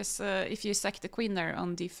 because if you sack the queen there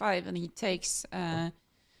on d5 and he takes,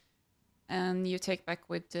 and you take back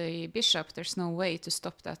with the bishop, there's no way to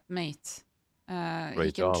stop that mate.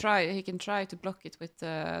 He can try to block it with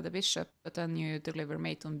the bishop, but then you deliver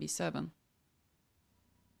mate on b7.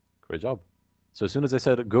 Great job. So as soon as I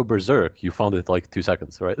said go berserk, you found it like 2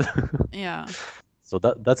 seconds, right? Yeah. So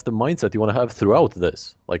that's the mindset you want to have throughout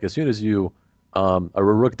this. Like as soon as you are a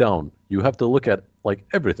rook down, you have to look at like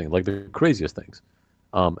everything, like the craziest things.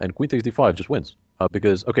 And queen takes d5 just wins.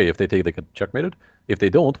 Because, okay, if they take, they can checkmate it. If they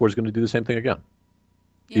don't, we're just going to do the same thing again.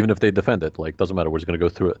 Yeah. Even if they defend it, like doesn't matter, we're just going to go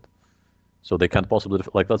through it. So they can't possibly,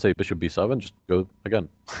 like, let's say bishop b7, just go again.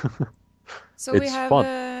 So It's fun.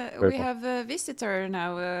 Very we fun. have a visitor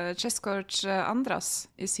now. Chess coach Andras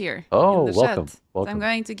is here in Oh, the chat. welcome. So I'm Welcome.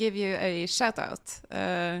 going to give you a shout out.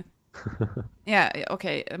 Yeah,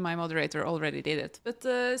 okay, my moderator already did it, but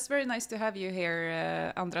it's very nice to have you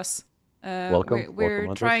here, Andras. Welcome. We're Welcome,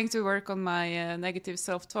 Andres. trying to work on my negative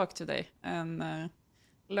self-talk today and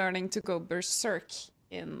learning to go berserk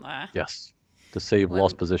in Yes. To save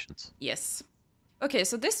lost when positions. yes. Okay,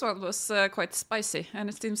 so this one was quite spicy, and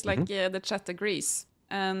it seems like the chat agrees.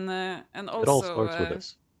 And It all also, starts with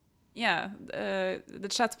this. yeah, the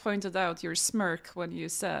chat pointed out your smirk when you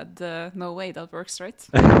said, "No way, that works, right?"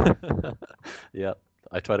 Yeah,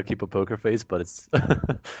 I try to keep a poker face, but it's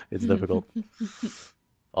it's difficult.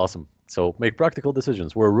 Awesome. So make practical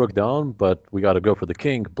decisions. We're rook down, but we got to go for the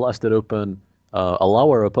king, blast it open, allow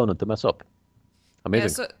our opponent to mess up. Yeah.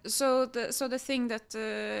 Amazing. So the thing that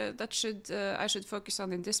I should focus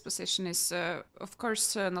on in this position is, of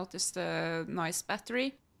course, notice the nice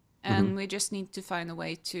battery, and we just need to find a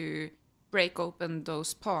way to break open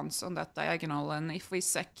those pawns on that diagonal. And if we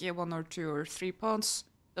sack 1 or 2 or 3 pawns,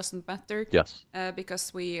 doesn't matter. Yes,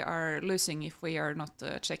 Because we are losing if we are not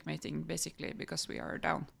checkmating, basically, because we are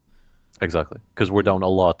down. exactly. Because we're down a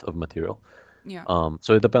lot of material. Yeah.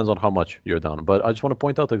 So it depends on how much you're down. But I just want to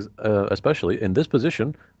point out, especially in this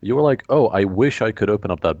position, you were like, "Oh, I wish I could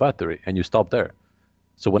open up that battery," and you stop there.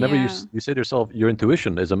 So whenever Yeah. you say to yourself, your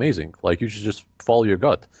intuition is amazing. Like you should just follow your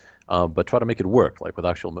gut, but try to make it work, like with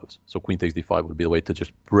actual moves. So queen takes d5 would be the way to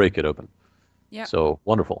just break it open. Yeah. So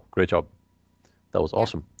wonderful, great job. That was Yeah.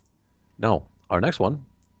 awesome. Now our next one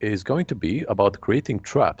is going to be about creating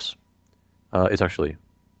traps. It's actually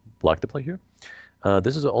black to play here.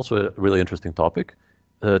 This is also a really interesting topic.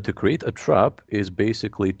 To create a trap is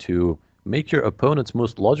basically to make your opponent's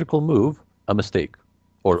most logical move a mistake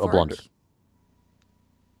or a blunder. Fork.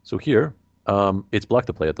 So here, it's black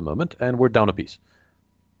to play at the moment, and we're down a piece.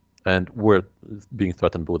 And we're being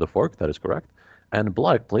threatened with a fork, that is correct. And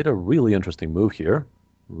black played a really interesting move here,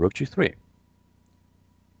 rook g3.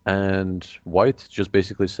 And white just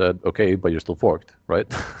basically said, okay, but you're still forked, right?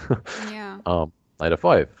 Yeah. Knight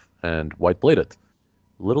f5, and white played it.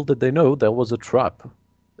 Little did they know that was a trap.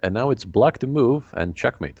 And now it's black to move and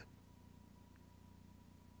checkmate.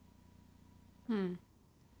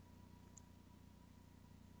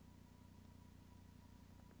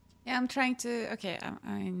 Yeah, I'm trying to. Okay,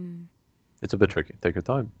 I'm. It's a bit tricky. Take your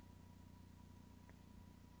time.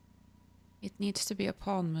 It needs to be a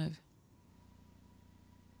pawn move.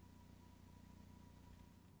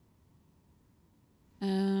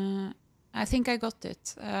 I think I got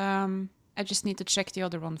it. I just need to check the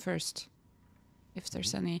other one first, if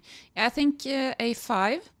there's any. Yeah, I think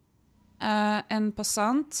a5 and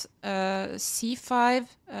passant, c5,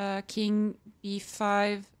 king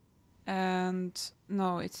b5, and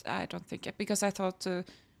no, it's I don't think it, because I thought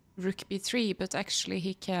rook b3, but actually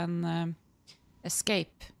he can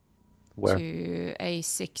escape Where? to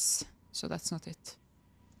a6, so that's not it.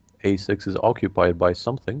 A6 is occupied by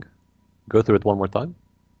something. Go through it one more time.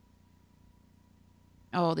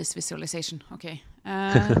 Oh, this visualization. Okay.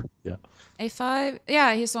 Yeah. a5.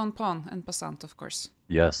 Yeah, his own pawn and passant, of course.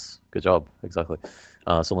 Yes. Good job. Exactly.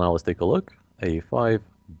 So now let's take a look. A5,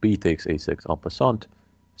 B takes A6 en passant,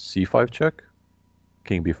 C5 check,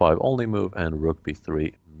 King B5 only move, and Rook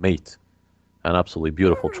B3 mate. An absolutely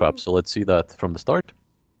beautiful trap. So let's see that from the start.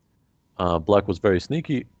 Black was very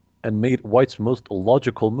sneaky and made White's most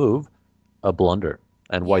logical move a blunder,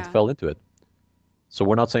 and White Yeah. fell into it. So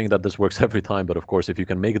we're not saying that this works every time, but of course, if you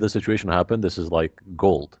can make this situation happen, this is like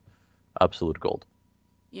gold, absolute gold.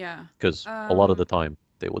 Yeah. Because a lot of the time,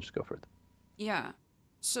 they will just go for it. Yeah.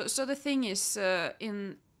 So the thing is,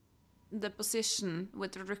 in the position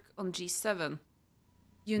with the rook on g7,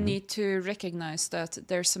 you need to recognize that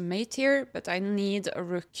there's a mate here, but I need a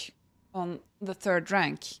rook on the third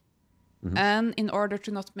rank. And in order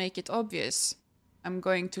to not make it obvious, I'm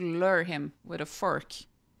going to lure him with a fork.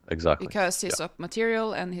 Exactly. Because he's up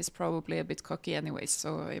material and he's probably a bit cocky anyways,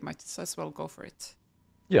 so he might as well go for it.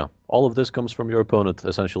 Yeah, all of this comes from your opponent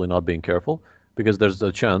essentially not being careful, because there's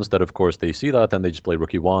a chance that, of course, they see that and they just play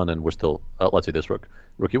rook e1 and we're still, let's say this rook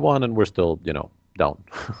e1 and we're still, down,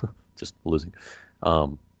 just losing.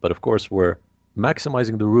 But of course, we're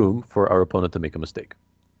maximizing the room for our opponent to make a mistake.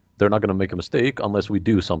 They're not going to make a mistake unless we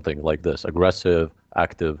do something like this, aggressive,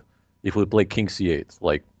 active. If we play king c8,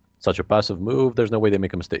 like such a passive move, there's no way they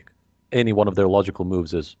make a mistake. Any one of their logical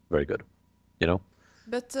moves is very good,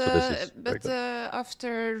 But So this is very good.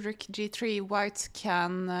 after rook g3, white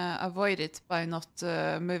can avoid it by not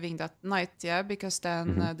moving that knight, yeah? Because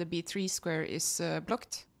then the b3 square is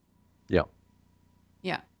blocked. Yeah,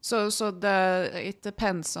 Yeah. So it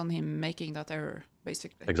depends on him making that error,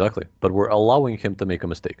 basically. exactly. But we're allowing him to make a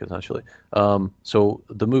mistake, essentially. So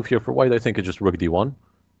the move here for white, I think, is just rook d1,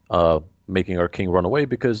 making our king run away,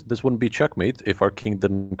 because this wouldn't be checkmate if our king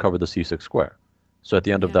didn't cover the c6 square. So at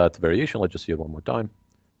the end of Yeah. that variation, let's just see it one more time.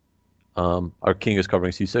 Our king is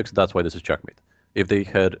covering c6, that's why this is checkmate. If they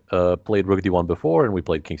had played rook d1 before and we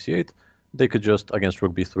played king c8, they could just, against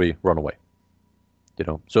rook b3, run away.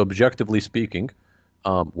 So objectively speaking,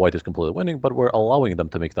 white is completely winning, but we're allowing them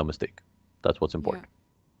to make that mistake. That's what's important.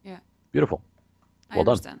 Yeah. Beautiful. I Well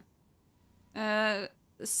done. understand.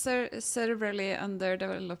 Cerebrally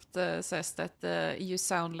underdeveloped says that you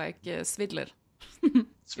sound like Svidler.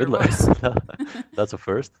 Your voice. Svidler. That's a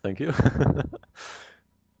first. Thank you.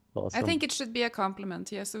 Awesome. I think it should be a compliment.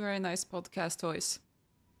 He has a very nice podcast voice.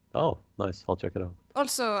 Oh, nice. I'll check it out.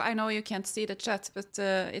 Also, I know you can't see the chat, but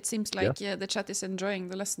it seems like the chat is enjoying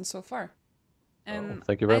the lesson so far. And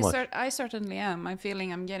thank you very much. I certainly am. I'm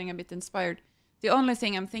feeling I'm getting a bit inspired. The only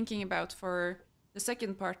thing I'm thinking about for the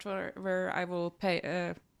second part, where I will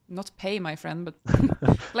not pay my friend, but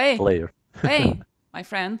play my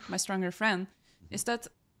friend, my stronger friend, is that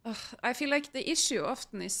I feel like the issue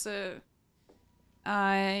often is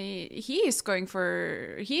he is going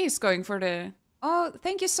for the. Oh,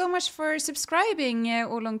 thank you so much for subscribing,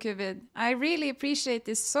 LionChess. I really appreciate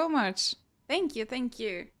this so much. Thank you.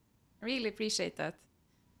 I really appreciate that.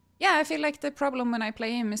 Yeah, I feel like the problem when I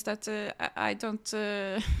play him is that I don't.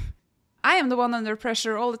 I am the one under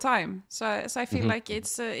pressure all the time, so I feel like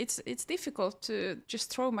it's difficult to just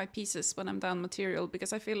throw my pieces when I'm down material,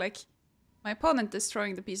 because I feel like my opponent is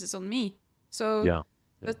throwing the pieces on me. So yeah.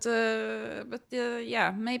 But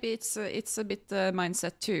maybe it's a bit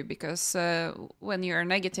mindset too, because when you're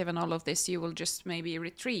negative and all of this, you will just maybe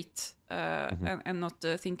retreat and not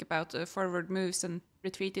think about forward moves and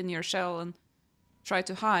retreat in your shell and try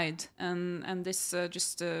to hide, and this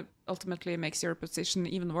just ultimately makes your position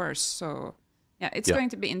even worse. So yeah, it's going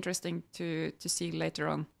to be interesting to see later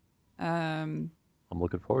on. I'm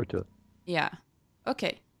looking forward to it. Yeah.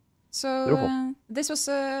 Okay. So this was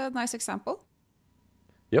a nice example.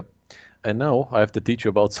 Yep. And now I have to teach you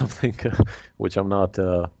about something which I'm not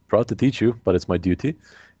proud to teach you, but it's my duty.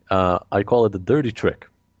 I call it the dirty trick.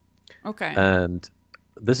 Okay. And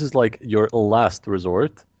this is like your last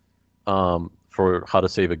resort for how to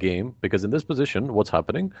save a game, because in this position, what's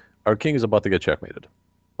happening? Our king is about to get checkmated,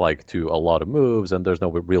 like to a lot of moves, and there's no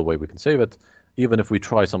real way we can save it. Even if we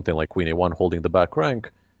try something like queen a1 holding the back rank,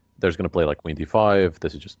 there's going to play like queen d5.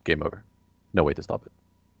 This is just game over. No way to stop it.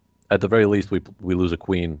 At the very least, we lose a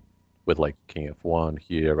queen with like king f1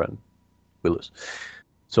 here, and we lose.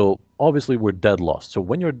 So obviously we're dead lost. So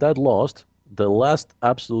when you're dead lost, the last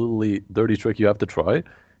absolutely dirty trick you have to try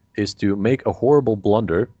is to make a horrible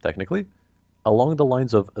blunder, technically, along the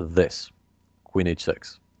lines of this, queen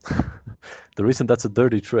h6. The reason that's a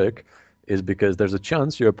dirty trick is because there's a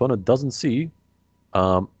chance your opponent doesn't see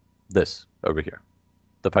this over here,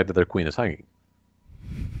 the fact that their queen is hanging.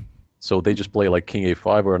 So they just play like king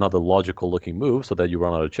a5 or another logical looking move so that you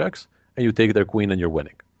run out of checks, and you take their queen and you're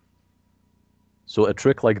winning. So a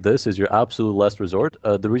trick like this is your absolute last resort.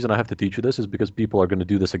 The reason I have to teach you this is because people are going to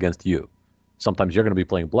do this against you. Sometimes you're going to be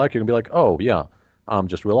playing black, you're going to be like, oh yeah, I'm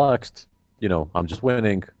just relaxed, I'm just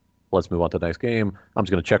winning, let's move on to the next game, I'm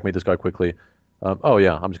just going to checkmate this guy quickly. Oh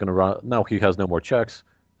yeah, I'm just going to run, now he has no more checks,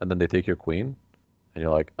 and then they take your queen, and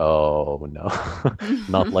you're like, oh no,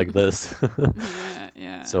 not like this.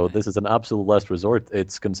 Yeah. So this is an absolute last resort.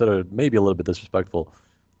 It's considered maybe a little bit disrespectful,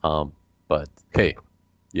 but hey,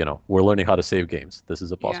 we're learning how to save games. This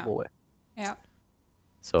is a possible way. Yeah.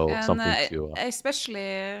 So and, something to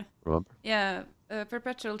especially remember. Yeah,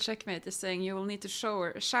 perpetual checkmate is saying you will need to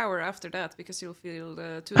shower after that because you'll feel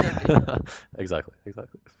too dirty. Exactly.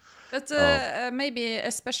 But maybe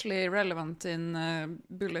especially relevant in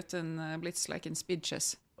bullet and blitz, like in speed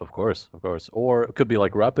chess. Of course. Or it could be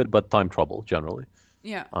like rapid, but time trouble generally.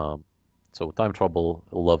 Yeah. So time trouble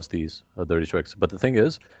loves these dirty tricks. But the thing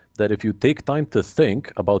is that if you take time to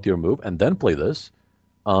think about your move and then play this,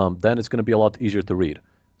 then it's going to be a lot easier to read.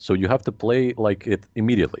 So you have to play like it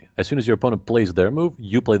immediately. As soon as your opponent plays their move,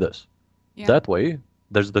 you play this. Yeah. That way,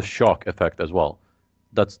 there's the shock effect as well.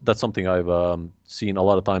 That's something I've seen a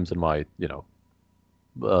lot of times in my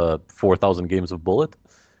 4,000 games of bullet.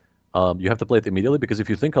 You have to play it immediately, because if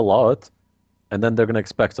you think a lot, and then they're going to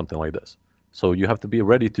expect something like this. So you have to be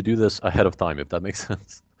ready to do this ahead of time, if that makes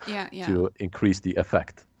sense. Yeah. To increase the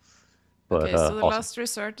effect. But, okay, so the last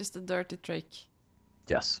resort is the dirty trick.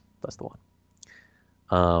 Yes, that's the one.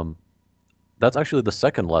 That's actually the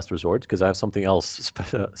second last resort, because I have something else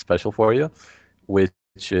special for you, which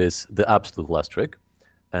is the absolute last trick.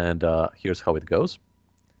 And here's how it goes.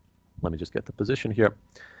 Let me just get the position here.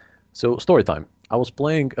 So story time. I was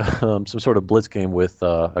playing some sort of blitz game with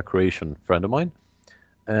a Croatian friend of mine,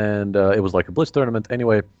 and it was like a blitz tournament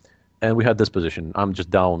anyway. And we had this position. I'm just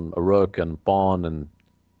down a rook and pawn, and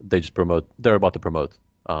they just promote. They're about to promote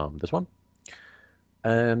this one.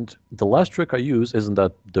 And the last trick I use isn't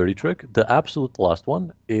that dirty trick. The absolute last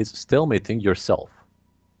one is stalemating yourself.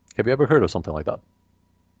 Have you ever heard of something like that?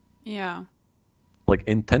 Yeah. Like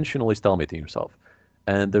intentionally stalemating yourself.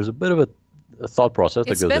 And there's a bit of a thought process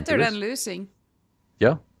that It's goes into better this. than losing.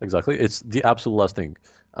 Yeah, exactly. It's the absolute last thing.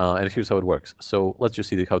 And here's how it works. So let's just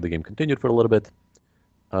see how the game continued for a little bit.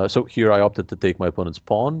 So here I opted to take my opponent's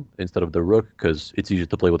pawn instead of the rook because it's easier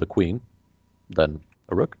to play with a queen than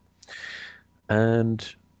a rook.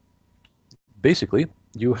 And basically,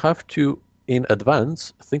 you have to, in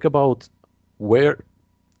advance, think about where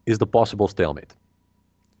is the possible stalemate.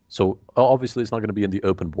 So obviously, it's not going to be in the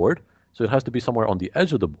open board. So it has to be somewhere on the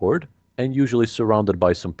edge of the board and usually surrounded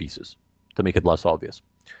by some pieces to make it less obvious.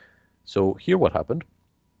 So here what happened,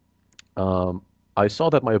 I saw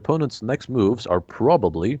that my opponent's next moves are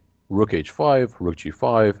probably rook h5, rook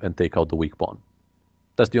g5, and take out the weak pawn.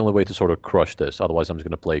 That's the only way to sort of crush this. Otherwise, I'm just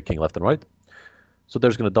going to play king left and right. So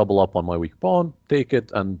there's going to double up on my weak pawn, take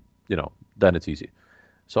it, and, then it's easy.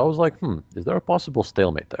 So I was like, is there a possible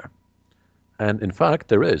stalemate there? And in fact,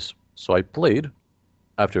 there is. So I played,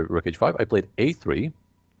 after rook h5, I played a3,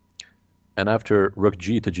 and after rook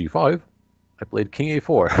g to g5, I played king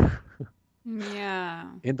a4. Yeah.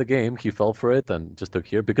 In the game, he fell for it and just took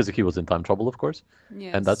here because he was in time trouble, of course.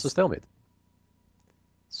 And that's a Yes. stalemate.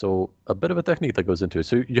 So a bit of a technique that goes into it.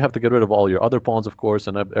 So you have to get rid of all your other pawns, of course,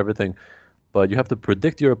 and everything. But you have to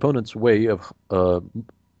predict your opponent's way of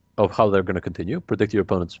how they're going to continue, predict your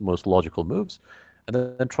opponent's most logical moves, and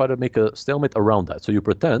then try to make a stalemate around that. So you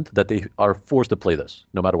pretend that they are forced to play this,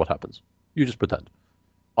 no matter what happens. You just pretend.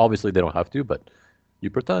 Obviously, they don't have to, but you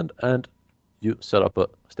pretend and you set up a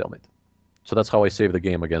stalemate. So that's how I saved the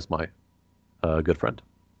game against my good friend,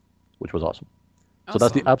 which was awesome. So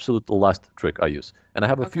that's the Awesome. absolute last trick I use. And I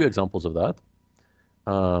have a few Okay. examples of that.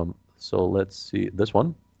 So let's see this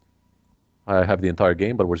one. I have the entire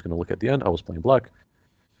game, but we're just going to look at the end. I was playing black.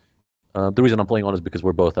 The reason I'm playing on is because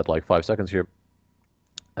we're both at like 5 seconds here.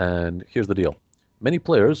 And here's the deal. Many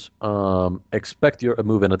players expect your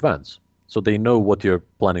move in advance. So they know what you're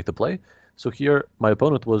planning to play. So here, my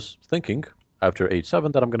opponent was thinking, after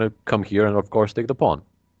h7, that I'm going to come here and, of course, take the pawn.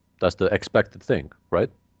 That's the expected thing, right?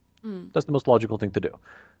 That's the most logical thing to do.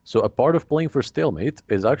 So a part of playing for stalemate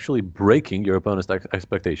is actually breaking your opponent's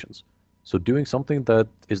expectations. So doing something that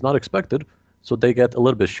is not expected, so they get a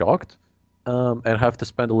little bit shocked and have to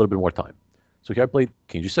spend a little bit more time. So here I played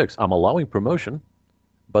king g6. I'm allowing promotion,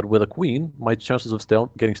 but with a queen, my chances of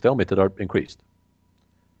getting stalemated are increased.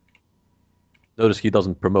 Notice he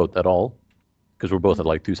doesn't promote at all, because we're both at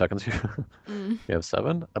like 2 seconds here. We have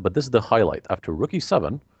 7. But this is the highlight. After rook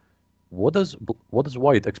e7, what does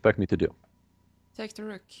white expect me to do? Take the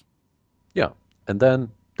rook. Yeah, and then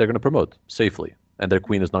they're going to promote safely, and their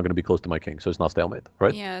queen is not going to be close to my king, so it's not stalemate,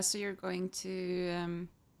 right? Yeah, so you're going to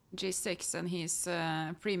G6 and he's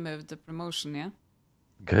pre-moved the promotion, yeah?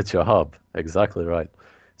 Good job. Exactly right.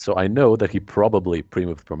 So I know that he probably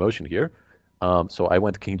pre-moved promotion here. So I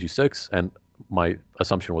went king g6, and my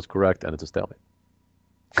assumption was correct, and it's a stalemate.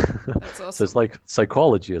 That's So it's awesome. like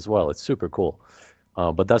psychology as well. It's super cool.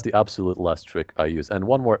 But that's the absolute last trick I use. And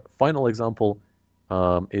one more final example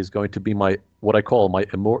is going to be what I call my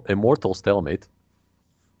immortal stalemate.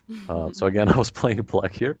 So again, I was playing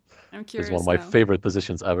black here. I'm This is one of curious my now. favorite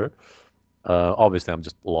positions ever. Obviously, I'm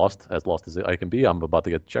just lost as I can be. I'm about to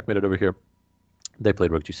get checkmated over here. They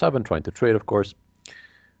played rook g7, trying to trade, of course.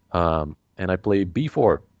 And I play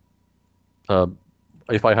b4.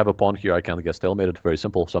 If I have a pawn here, I can't get stalemated. Very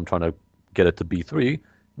simple. So I'm trying to get it to b3,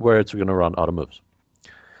 where it's going to run out of moves.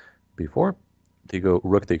 b4. They go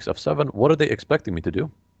rook takes f7. What are they expecting me to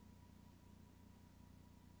do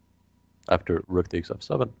after rook takes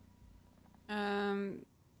f7?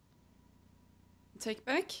 Take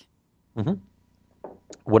back?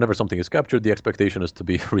 Whenever something is captured, the expectation is to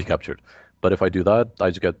be recaptured. But if I do that, I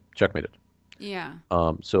just get checkmated. Yeah.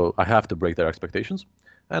 So I have to break their expectations.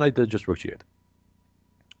 And I did just rook g8.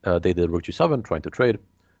 They did rook g7, trying to trade.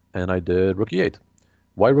 And I did rook e8.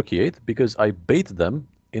 Why rook e8? Because I bait them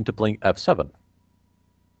into playing f7.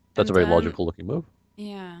 That's a And very then, logical looking move.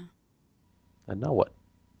 yeah. And now what?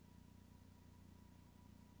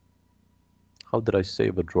 How did I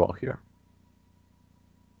save a draw here?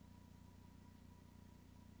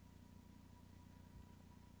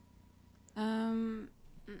 Um,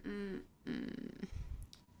 mm, mm, mm.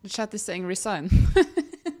 chat is saying resign.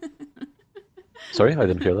 Sorry, I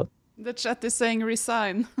didn't hear that. The chat is saying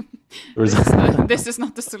resign. Resign. This is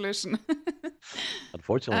not the solution.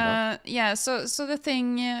 Unfortunately not. Yeah, so the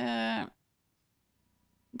thing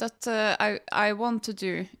that I want to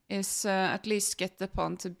do is at least get the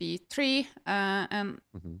pawn to b3,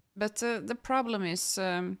 but the problem is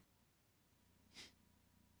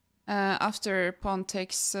after pawn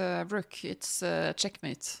takes rook, it's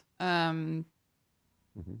checkmate.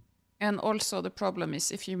 And also the problem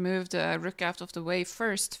is if you move the rook out of the way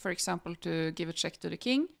first, for example, to give a check to the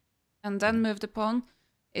king, and then move the pawn,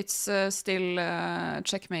 it's still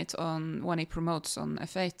checkmate on when he promotes on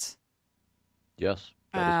f8. Yes,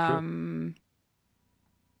 that is true.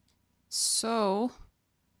 So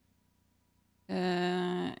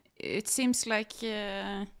it seems like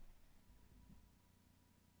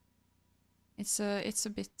it's a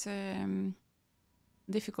bit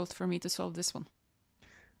difficult for me to solve this one.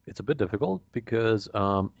 It's a bit difficult because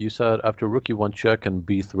you said after rook e1 check and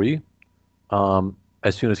b3,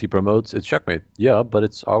 as soon as he promotes, it's checkmate. Yeah, but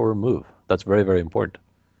it's our move. That's very, very important.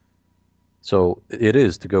 So it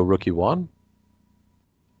is to go rook e1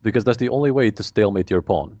 because that's the only way to stalemate your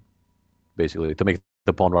pawn, basically, to make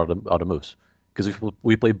the pawn out of moves. Because if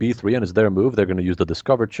we play b3 and it's their move, they're going to use the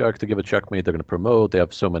discover check to give a checkmate. They're going to promote. They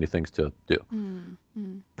have so many things to do.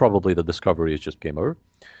 Probably the discovery is just game over.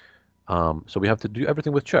 So we have to do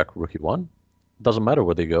everything with check. Rook e1. Doesn't matter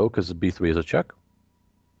where they go because b3 is a check.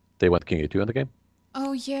 They went king a2 in the game.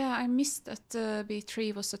 Oh yeah, I missed that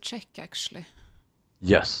b3 was a check actually.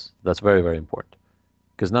 Yes, that's very, very important.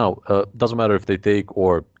 Because now, doesn't matter if they take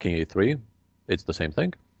or king a3, it's the same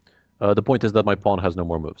thing. The point is that my pawn has no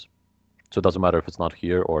more moves. So it doesn't matter if it's not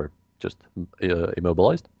here or just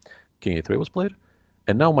immobilized. King a3 was played.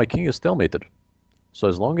 And now my king is stalemated. So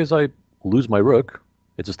as long as I lose my rook,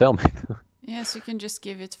 it's a stalemate. Yes, you can just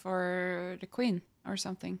give it for the queen or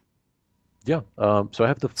something. Yeah, so I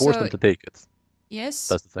have to force them to take it. Yes.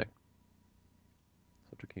 That's the thing.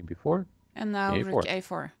 So to king b4. And now rook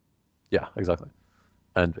a4. Yeah, exactly.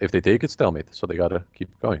 And if they take it, stalemate. So they gotta keep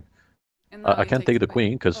going. I can't take the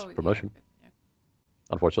queen because promotion. Yeah.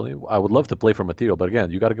 Unfortunately, I would love to play for material, but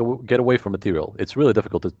again, you gotta get away from material. It's really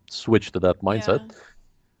difficult to switch to that mindset. Yeah.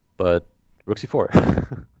 But rook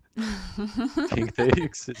c4. King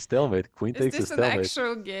takes, it's stalemate. Queen takes, it's stalemate. Is this an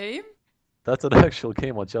actual game? That's an actual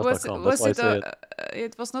game on chess.com. That's why I say it.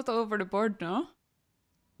 It was not over the board, no?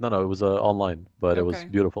 No, it was online, but it was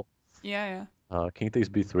beautiful. Yeah. King takes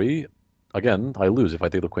b3. Again, I lose if I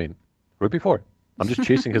take the queen. Rook b4. I'm just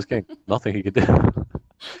chasing his king. Nothing he could do.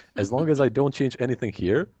 As long as I don't change anything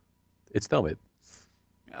here, it's stalemate.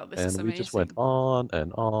 Oh, this is amazing. We just went on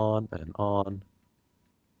and on and on.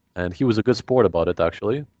 And he was a good sport about it,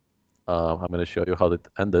 actually. I'm going to show you how it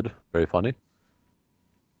ended. Very funny.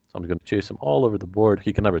 So I'm going to chase him all over the board.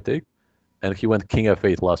 He can never take. And he went king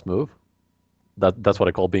f8 last move. That's what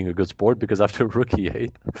I call being a good sport, because after rook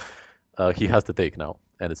e8, he has to take now.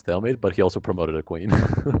 And it's stalemate, but he also promoted a queen.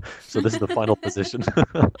 So this is the final position.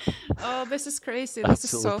 Oh, this is crazy. This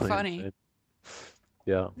is so funny. Insane.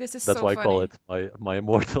 Yeah, that's so why funny. I call it my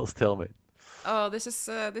immortal stalemate. Oh, this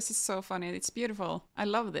is so funny. It's beautiful. I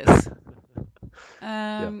love this.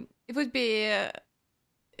 It would be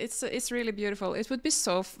it's really beautiful. It would be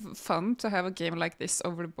so fun to have a game like this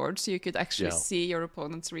over the board, so you could actually see your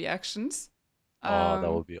opponent's reactions.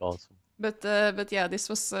 That would be awesome. But yeah, this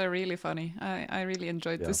was really funny. I really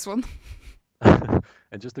enjoyed this one.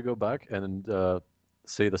 And just to go back and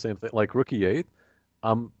say the same thing, like rook e8,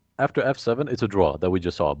 after f7, it's a draw that we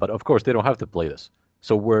just saw. But of course, they don't have to play this.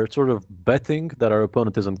 So we're sort of betting that our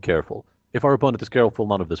opponent isn't careful. If our opponent is careful,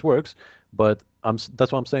 none of this works. But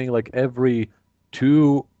that's why I'm saying, like, every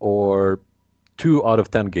 2 out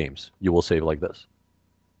of 10 games, you will save like this.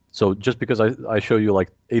 So just because I show you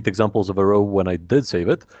like 8 examples of a row when I did save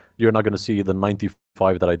it, you're not going to see the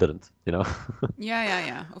 95 that I didn't, you know?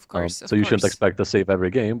 Yeah, of course. So you shouldn't expect to save every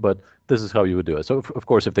game, but this is how you would do it. So of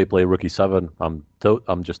course, if they play rook e7,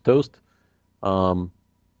 I'm just toast. And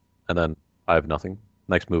then I have nothing.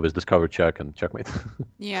 Next move is discover check and checkmate.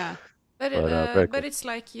 Yeah. But it's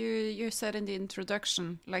like you said in the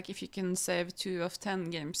introduction, like if you can save 2 of 10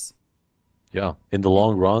 games. Yeah, in the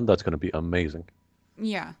long run, that's going to be amazing.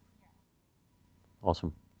 Yeah.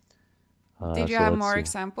 Awesome. Did you have more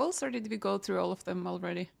examples, or did we go through all of them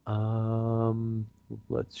already?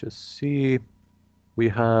 Let's just see. We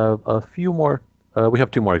have a few more. We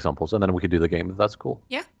have 2 more examples, and then we could do the game, if that's cool.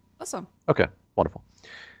 Yeah, awesome. Okay, wonderful.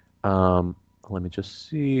 Let me just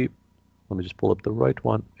see. Let me just pull up the right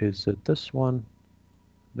one. Is it this one?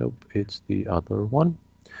 Nope, it's the other one.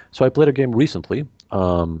 So I played a game recently,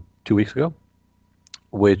 2 weeks ago.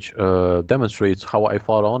 which demonstrates how I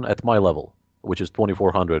fought on at my level, which is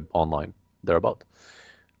 2400 online, thereabout.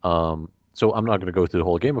 So I'm not going to go through the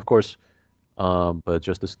whole game, of course, but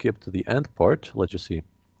just to skip to the end part, let's just see.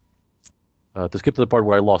 To skip to the part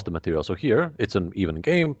where I lost the material. So here, it's an even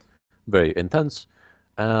game, very intense.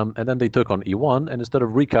 And then they took on e1, and instead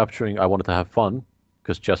of recapturing, I wanted to have fun,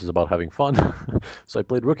 because chess is about having fun. So I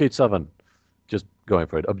played rook h7, just going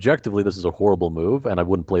for it. Objectively, this is a horrible move, and I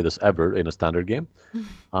wouldn't play this ever in a standard game.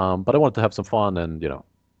 But I wanted to have some fun, and,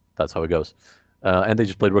 that's how it goes. And they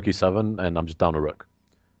just played rook e7, and I'm just down a rook.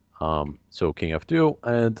 So king f2,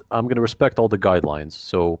 and I'm going to respect all the guidelines.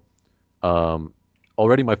 So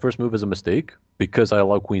already my first move is a mistake, because I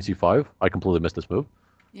allow queen c5. I completely missed this move.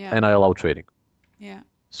 Yeah. And I allow trading. Yeah.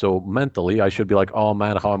 So mentally, I should be like, oh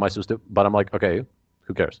man, how am I supposed to? But I'm like, okay,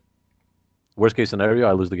 who cares? Worst case scenario,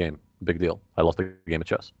 I lose the game. Big deal. I lost the game of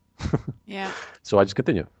chess. Yeah. So I just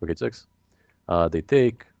continue. Rook h6. They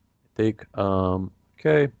take.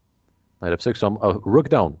 Okay. Knight f6. So I'm rook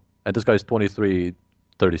down. And this guy's 23-37.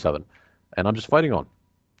 And I'm just fighting on.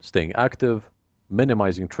 Staying active.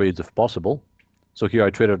 Minimizing trades if possible. So here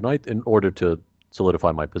I traded knight in order to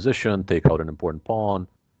solidify my position, take out an important pawn,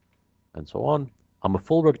 and so on. I'm a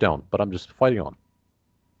full rook down, but I'm just fighting on.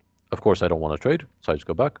 Of course, I don't want to trade, so I just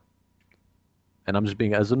go back. And I'm just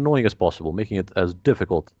being as annoying as possible, making it as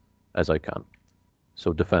difficult as I can.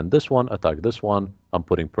 So defend this one, attack this one. I'm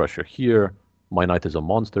putting pressure here. My knight is a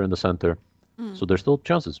monster in the center. So there's still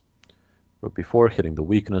chances. Rook b4, hitting the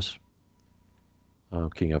weakness.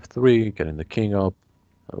 King f3, getting the king up.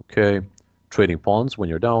 Okay. Trading pawns when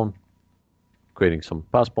you're down. Creating some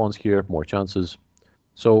pass pawns here, more chances.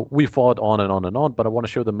 So we fought on and on and on, but I want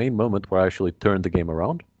to show the main moment where I actually turned the game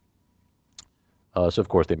around. So of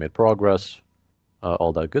course they made progress,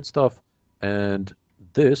 all that good stuff. And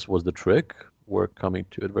this was the trick. We're coming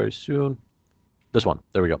to it very soon. This one,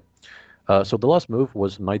 there we go. So the last move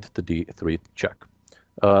was knight to d3 check.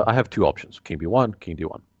 I have two options, king b1, king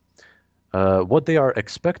d1. What they are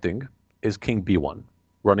expecting is king b1,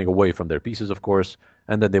 running away from their pieces, of course,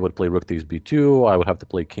 and then they would play rook takes b2, I would have to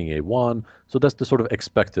play king a1, so that's the sort of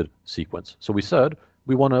expected sequence. So we said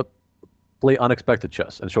we want to play unexpected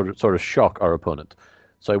chess and sort of shock our opponent.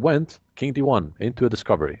 So I went king d1 into a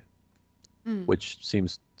discovery, which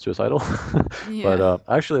seems suicidal, Yeah. but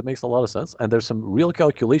actually it makes a lot of sense, and there's some real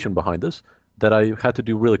calculation behind this that I had to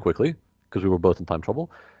do really quickly, because we were both in time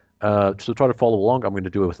trouble. To try to follow along, I'm going to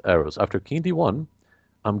do it with arrows. After king d1,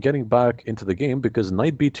 I'm getting back into the game because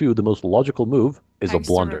knight b2, the most logical move, is Hangs a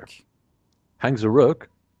the blunder. rook. Hangs a rook,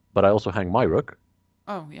 but I also hang my rook.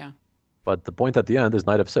 Oh, yeah. But the point at the end is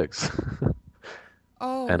knight f6.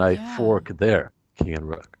 Oh, And I yeah. fork there, king and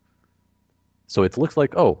rook. So it looks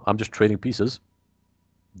like, oh, I'm just trading pieces,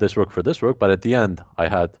 this rook for this rook, but at the end, I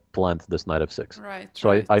had planned this knight f6. Right, So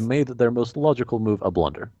right. I made their most logical move a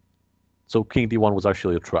blunder. So king d1 was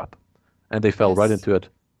actually a trap. And they fell right Yes. into it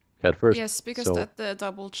head first. Yes, because So that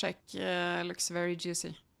double check looks very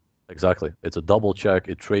juicy. exactly. It's a double check.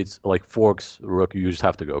 It trades like forks, rook. You just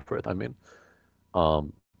have to go for it. I mean,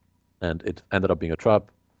 and it ended up being a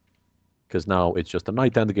trap because now it's just a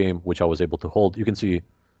knight end game, which I was able to hold. You can see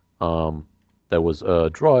there was a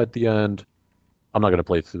draw at the end. I'm not going to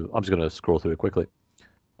play through. I'm just going to scroll through it quickly.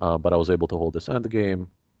 But I was able to hold this end game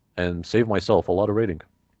and save myself a lot of rating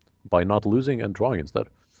by not losing and drawing instead.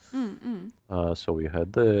 So we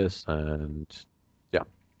had this and yeah,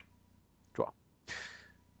 draw.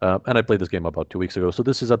 And I played this game about 2 weeks ago. So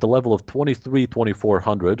this is at the level of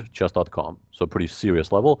 2400 chess.com. So a pretty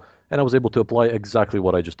serious level. And I was able to apply exactly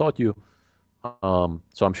what I just taught you.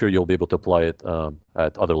 So I'm sure you'll be able to apply it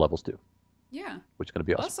at other levels too. Yeah. Which is going to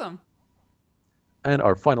be awesome. Awesome. And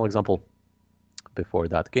our final example before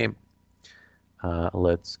that game.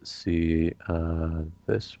 Let's see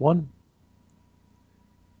this one.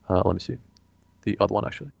 Let me see. The other one,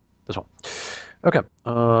 actually. This one. Okay.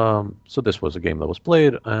 So this was a game that was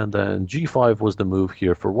played, and then g5 was the move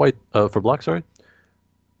here for black, sorry.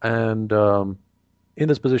 And in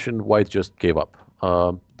this position, white just gave up.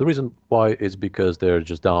 The reason why is because they're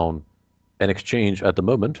just down an exchange at the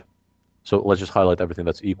moment. So let's just highlight everything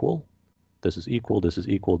that's equal. This is equal, this is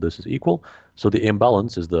equal, this is equal. So the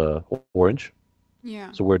imbalance is the orange.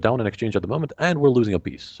 Yeah. So we're down an exchange at the moment, and we're losing a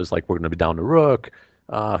piece. So it's like we're going to be down a rook.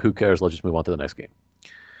 Who cares? Let's just move on to the next game.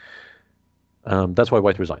 That's why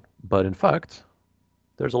white resigned. But in fact,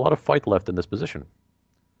 there's a lot of fight left in this position.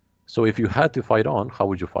 So if you had to fight on, how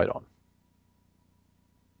would you fight on?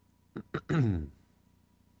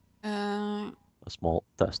 A small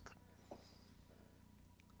test.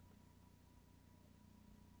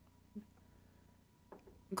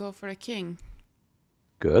 Go for a king.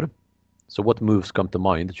 Good. So what moves come to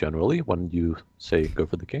mind generally when you say go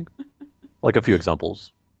for the king? Like a few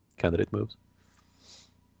examples, candidate moves.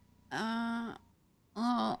 Oh,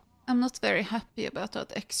 I'm not very happy about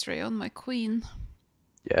that X-ray on my queen.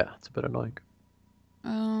 Yeah, it's a bit annoying.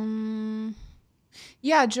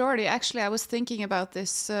 Yeah, Jordy, actually, I was thinking about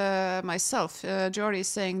this myself. Jordy is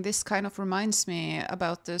saying this kind of reminds me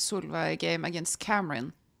about the Solveig game against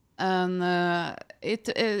Cameron. And I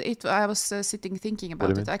was sitting thinking What do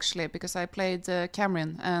about you it mean? actually because I played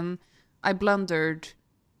Cameron and I blundered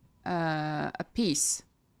a piece.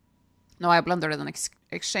 No, I blundered an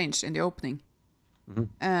exchange in the opening.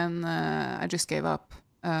 And I just gave up.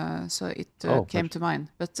 So it came to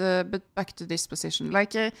mind. But back to this position.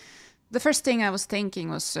 Like, the first thing I was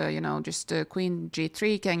thinking was, just queen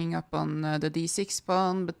g3 ganging up on the d6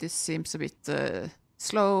 pawn, but this seems a bit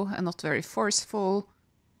slow and not very forceful.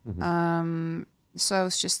 So I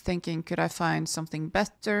was just thinking, could I find something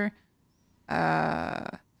better?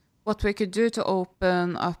 What we could do to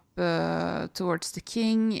open up towards the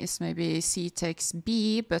king is maybe c takes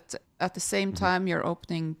b, but at the same time you're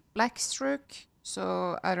opening black's rook.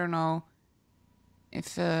 So I don't know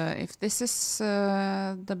if this is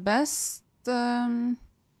the best.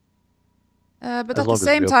 But at the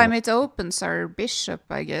same time, it opens our bishop,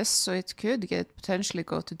 I guess. So it could potentially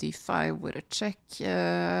go to d5 with a check.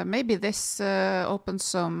 Maybe this opens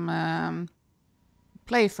some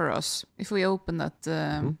play for us if we open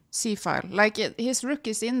that c file. Like his rook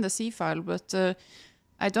is in the c file, but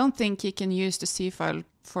I don't think he can use the c file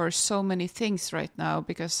for so many things right now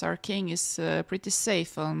because our king is pretty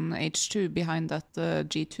safe on h2 behind that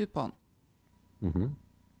g2 pawn.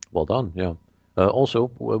 Well done, yeah.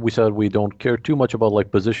 Also, we said we don't care too much about like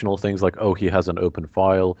positional things like, oh, he has an open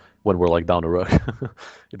file when we're like down a rook.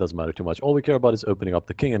 It doesn't matter too much. All we care about is opening up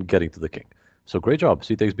the king and getting to the king. So great job.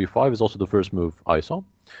 C takes b5 is also the first move I saw.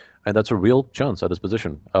 And that's a real chance at this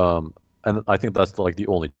position. And I think that's like the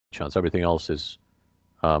only chance. Everything else is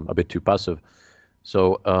a bit too passive.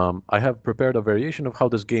 So I have prepared a variation of how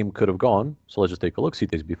this game could have gone. So let's just take a look. C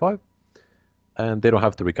takes b5. And they don't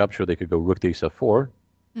have to recapture. They could go rook takes f4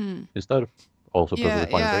 instead. Also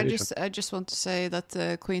perfectly fine variation. I just want to say that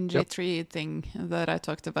the queen g3 thing that I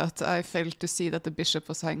talked about, I failed to see that the bishop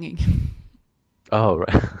was hanging. Oh,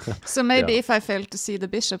 right. So maybe if I failed to see the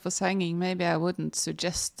bishop was hanging, maybe I wouldn't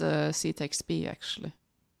suggest c takes b, actually.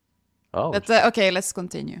 Oh. But okay, let's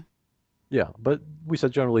continue. Yeah, but we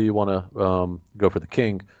said generally you want to go for the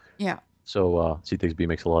king. Yeah. So c takes b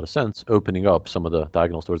makes a lot of sense, opening up some of the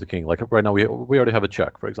diagonals towards the king. Like right now, we already have a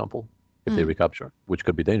check, for example, if they recapture, which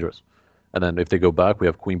could be dangerous. And then if they go back, we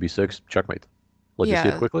have queen b6, checkmate. Let's just see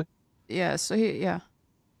it quickly. Yeah, so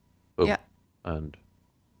Boom. Yeah. And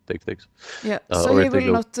takes. Yeah, so he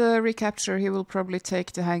will not recapture. He will probably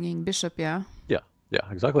take the hanging bishop, yeah? Yeah,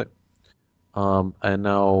 exactly. And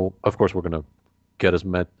now, of course, we're going to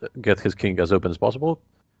get his king as open as possible.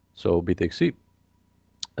 So b takes c.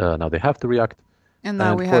 Now they have to react. And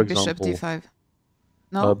now we have bishop d5.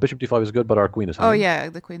 No? Bishop d5 is good, but our queen is hanging. Oh, yeah,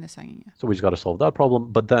 the queen is hanging. Yeah. So we just got to solve that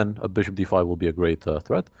problem. But then a bishop d5 will be a great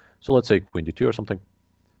threat. So let's say queen d2 or something.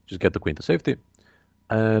 Just get the queen to safety.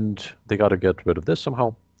 And they got to get rid of this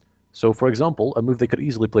somehow. So, for example, a move they could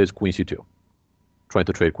easily play is queen c2, trying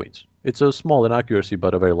to trade queens. It's a small inaccuracy,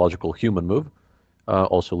 but a very logical human move.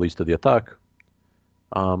 Also leads to the attack.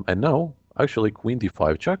 And now, actually, queen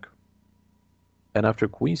d5 check. And after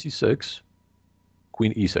queen c6,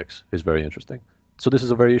 queen e6 is very interesting. So this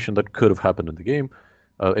is a variation that could have happened in the game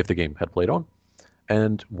if the game had played on.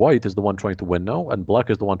 And white is the one trying to win now, and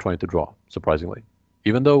black is the one trying to draw, surprisingly.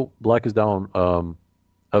 Even though black is down,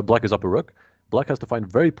 black is up a rook, black has to find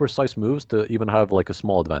very precise moves to even have like a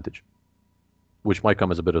small advantage, which might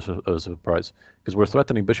come as a bit of a surprise. Because we're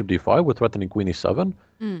threatening bishop d5, we're threatening queen e7,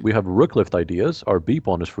 we have rook lift ideas, our b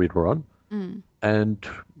pawn is free to run, and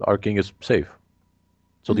our king is safe.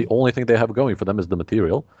 So the only thing they have going for them is the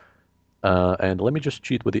material. And let me just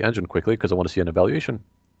cheat with the engine quickly because I want to see an evaluation.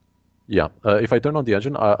 Yeah, if I turn on the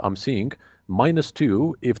engine, I'm seeing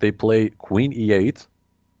 -2 if they play queen e8,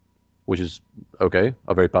 which is, okay,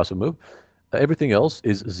 a very passive move. Everything else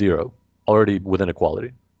is 0, already within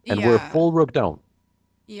equality. And we're full rook down.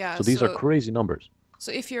 Yeah. So these are crazy numbers.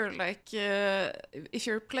 So if you're like, if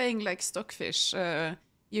you're playing like Stockfish,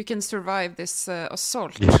 you can survive this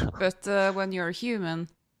assault. Yeah. But when you're human,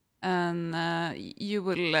 and you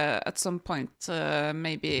will at some point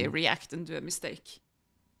maybe react and do a mistake.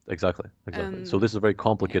 Exactly. So this is a very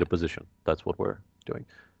complicated position. That's what we're doing.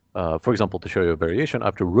 For example, to show you a variation,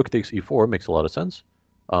 after rook takes e4 makes a lot of sense.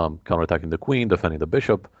 Counterattacking the queen, defending the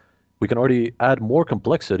bishop. We can already add more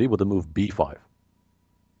complexity with the move b5.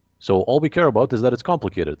 So all we care about is that it's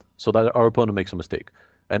complicated, so that our opponent makes a mistake.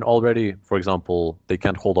 And already, for example, they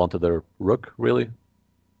can't hold on to their rook, really,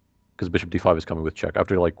 because bishop d5 is coming with check.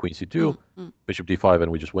 After like queen c2, bishop d5,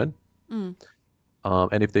 and we just win.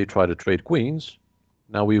 And if they try to trade queens,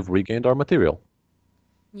 now we've regained our material.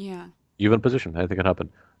 Yeah. Even position, anything can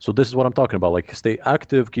happen. So this is what I'm talking about. Like, stay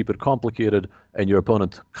active, keep it complicated, and your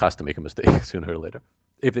opponent has to make a mistake sooner or later.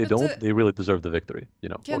 If they don't, they really deserve the victory. You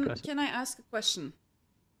know. Can I ask a question?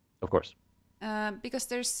 Of course. Because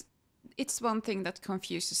it's one thing that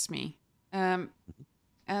confuses me, and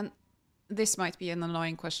this might be an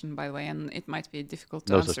annoying question, by the way, and it might be difficult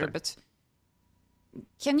to answer. But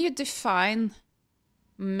can you define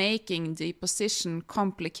making the position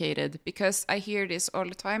complicated? Because I hear this all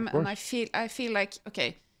the time, and I feel like,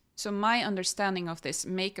 okay, so my understanding of this,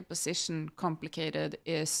 make a position complicated,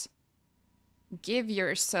 is give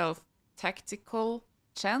yourself tactical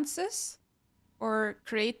chances, or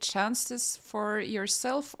create chances for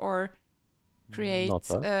yourself, or create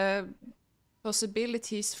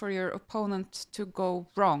possibilities for your opponent to go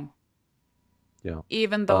wrong. Yeah.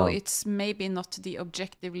 Even though it's maybe not the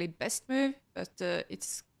objectively best move, but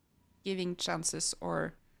it's giving chances,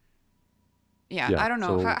 or I don't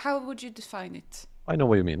know. So how would you define it? I know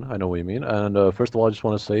what you mean. And first of all, I just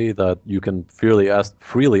want to say that you can freely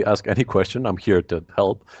ask any question. I'm here to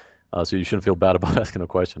help. So you shouldn't feel bad about asking a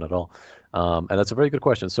question at all. And that's a very good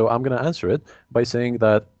question. So I'm going to answer it by saying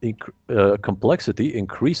that complexity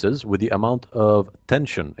increases with the amount of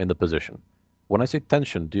tension in the position. When I say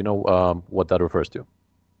tension, do you know what that refers to?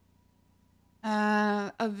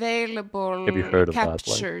 Available Have you heard of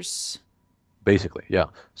captures. That? Like, basically, yeah.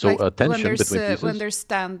 So like tension between pieces. When there's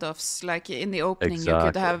standoffs, like in the opening, you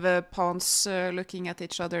could have pawns looking at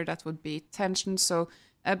each other. That would be tension. So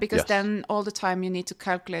because then all the time you need to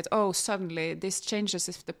calculate. Oh, suddenly this changes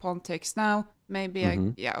if the pawn takes now. Maybe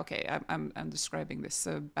I'm describing this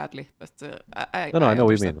badly, but I know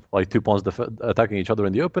what you mean. Like two pawns attacking each other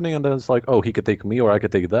in the opening, and then it's like, oh, he could take me or I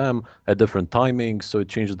could take them at different timings, so it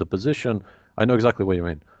changes the position. I know exactly what you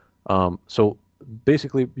mean. So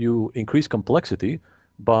basically, you increase complexity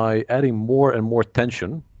by adding more and more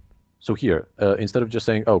tension. So here, instead of just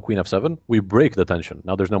saying, oh, queen f7, we break the tension.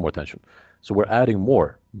 Now there's no more tension. So we're adding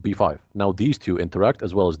more, b5. Now these two interact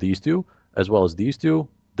as well as these two, as well as these two.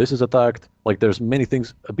 This is attacked. Like, there's many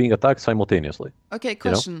things being attacked simultaneously. Okay,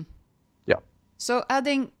 question. You know? Yeah. So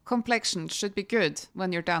adding complexion should be good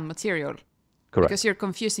when you're down material. Correct. Because you're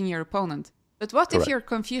confusing your opponent. But what if you're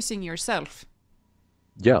confusing yourself?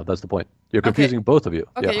 Yeah, that's the point. You're confusing both of you.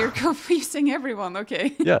 Okay, you're confusing everyone.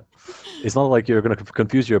 Okay. Yeah. It's not like you're going to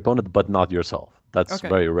confuse your opponent, but not yourself. That's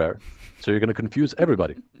very rare. So you're going to confuse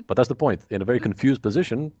everybody. But that's the point. In a very confused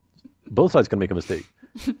position, both sides can make a mistake.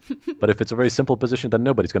 But if it's a very simple position, then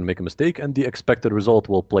nobody's going to make a mistake, and the expected result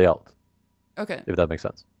will play out. Okay. If that makes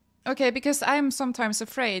sense. Okay, because I'm sometimes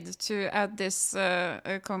afraid to add this, how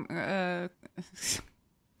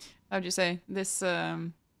do you say, this,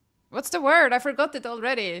 what's the word? I forgot it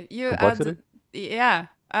already. Complexity?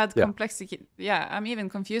 Add complexity. Yeah, I'm even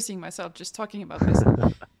confusing myself just talking about this.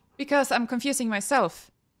 Because I'm confusing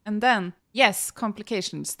myself. And then, yes,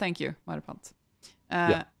 complications. Thank you, Maripant.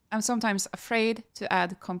 I'm sometimes afraid to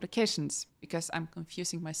add complications because I'm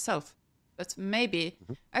confusing myself. But maybe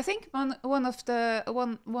I think one of the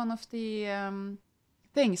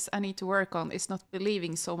things I need to work on is not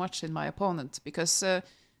believing so much in my opponent, because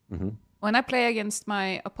when I play against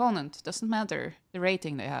my opponent, it doesn't matter the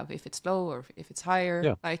rating they have, if it's low or if it's higher.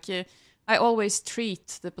 Yeah. Like I always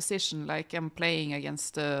treat the position like I'm playing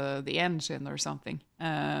against the engine or something.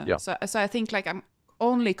 So I think like I'm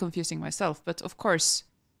only confusing myself, but of course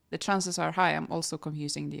the chances are high I'm also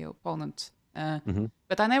confusing the opponent.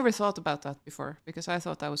 But I never thought about that before, because I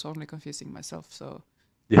thought I was only confusing myself. So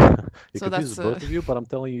yeah, it confuses both of you, but I'm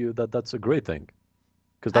telling you that that's a great thing,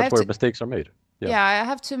 because that's where mistakes are made. Yeah, I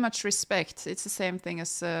have too much respect. It's the same thing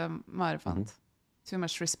as Marifant. Too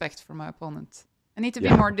much respect for my opponent. I need to be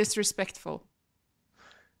more disrespectful.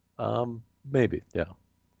 Maybe, yeah.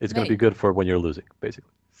 It's going to be good for when you're losing,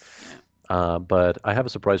 basically. Yeah. But I have a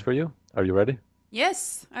surprise for you. Are you ready?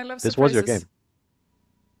 Yes, I love surprises. This was your game.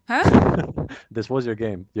 Huh? This was your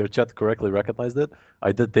game. Your chat correctly recognized it.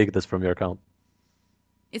 I did take this from your account.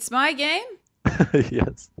 It's my game?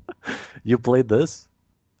 Yes. You played this.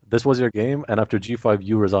 This was your game, and after G5,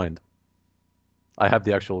 you resigned. I have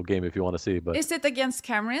the actual game if you want to see. But is it against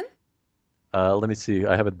Cameron? Let me see.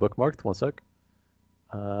 I have it bookmarked. One sec.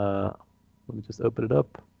 Let me just open it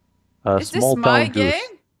up. Is this my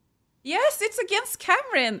game? Yes, it's against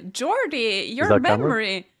Cameron. Jordy, your memory.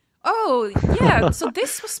 Cameron? Oh, yeah. So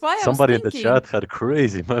this was why I was Somebody in the thinking. chat had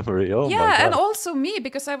crazy memory. Oh my Yeah, and god. also me,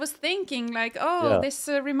 because I was thinking like, oh, Yeah. this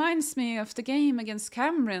reminds me of the game against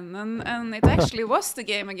Cameron, and it actually was the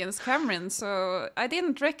game against Cameron, so I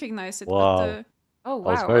didn't recognize it. But Wow. oh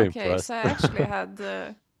I was wow, very okay, impressed. so I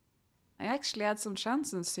actually had some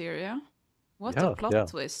chances here, yeah. What a Yeah, plot yeah.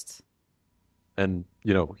 twist. And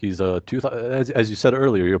you know, he's a as you said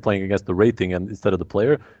earlier, you're playing against the rating and instead of the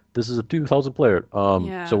player. This is a 2000 player.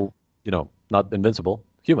 Yeah, So, you know, not invincible,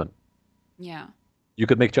 human. yeah, You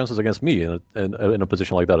could make chances against me in a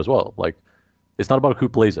position like that as well. Like, it's not about who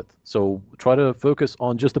plays it. So try to focus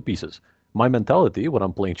on just the pieces. My mentality when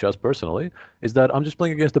I'm playing chess personally is that I'm just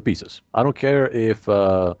playing against the pieces. I don't care if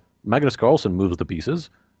Magnus Carlsen moves the pieces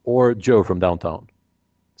or Joe from downtown.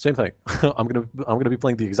 Same thing. I'm gonna be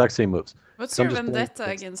playing the exact same moves what's because I'm your just playing vendetta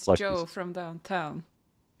against against black Joe pieces. from downtown?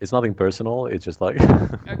 It's nothing personal. It's just like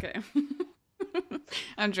Okay.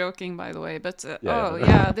 I'm joking, by the way, but yeah, oh yeah.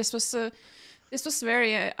 yeah, this was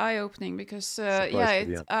very eye-opening, because yeah, Surprise to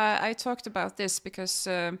the end. I talked about this because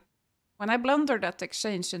when I blundered that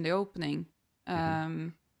exchange in the opening, Hmm.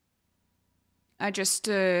 um, I just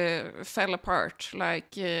fell apart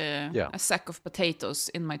like Yeah. a sack of potatoes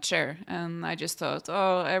in my chair, and I just thought,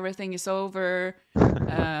 oh, everything is over.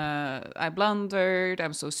 I blundered.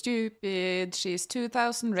 I'm so stupid. She's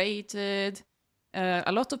 2000 rated.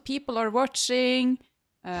 A lot of people are watching.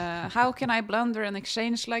 How can I blunder an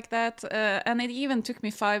exchange like that? And it even took me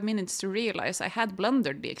 5 minutes to realize I had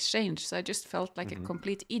blundered the exchange. So I just felt like a Hmm.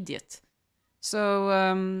 complete idiot. So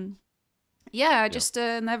yeah, I Yeah. just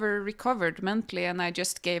never recovered mentally, and I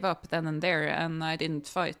just gave up then and there, and I didn't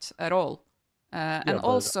fight at all. Yeah, And but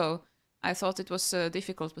also, I thought it was a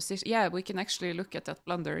difficult position. Yeah, we can actually look at that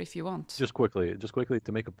blunder if you want. just quickly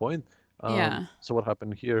to make a point. Yeah, So what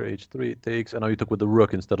happened here? H3 takes, and now you took with the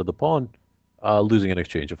rook instead of the pawn, losing an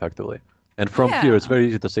exchange effectively. And from here, it's yeah, very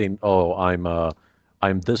easy to say, "Oh,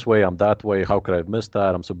 I'm this way, I'm that way. How could I have missed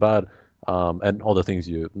that? I'm so bad," and all the things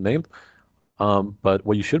you named. But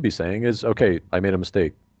what you should be saying is, "Okay, I made a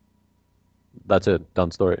mistake. That's it,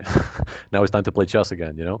 done story. Now it's time to play chess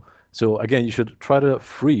again." You know. So again, you should try to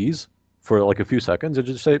freeze for like a few seconds and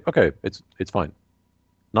just say, "Okay, it's fine.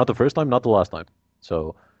 Not the first time, not the last time."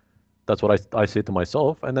 So that's what I say to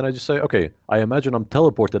myself. And then I just say, okay, I imagine I'm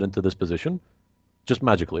teleported into this position just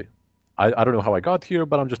magically. I don't know how I got here,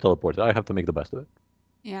 but I'm just teleported. I have to make the best of it.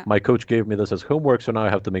 yeah. My coach gave me this as homework, so now I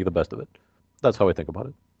have to make the best of it. That's how I think about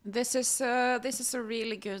it. This is a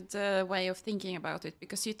really good way of thinking about it,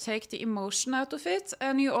 because you take the emotion out of it,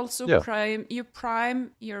 and you also Yeah,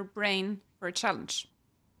 prime your brain for a challenge.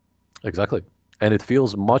 exactly. And it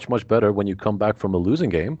feels much, much better when you come back from a losing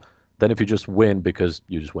game than if you just win because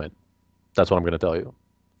you just win. That's what I'm going to tell you.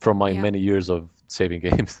 From my Yeah, many years of saving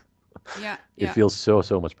games, yeah, it yeah. feels so,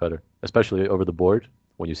 so much better, especially over the board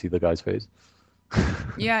when you see the guy's face.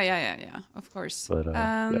 Yeah, yeah, yeah, yeah, of course. But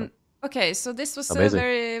yeah, Okay, so this was a amazing.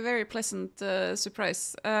 very, very pleasant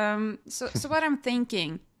surprise. So what I'm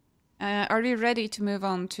thinking, are we ready to move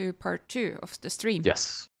on to part 2 of the stream?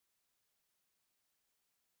 Yes.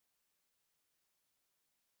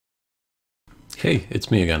 Hey, it's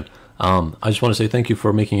me again. I just want to say thank you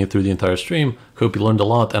for making it through the entire stream. Hope you learned a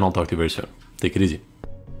lot, and I'll talk to you very soon. Take it easy.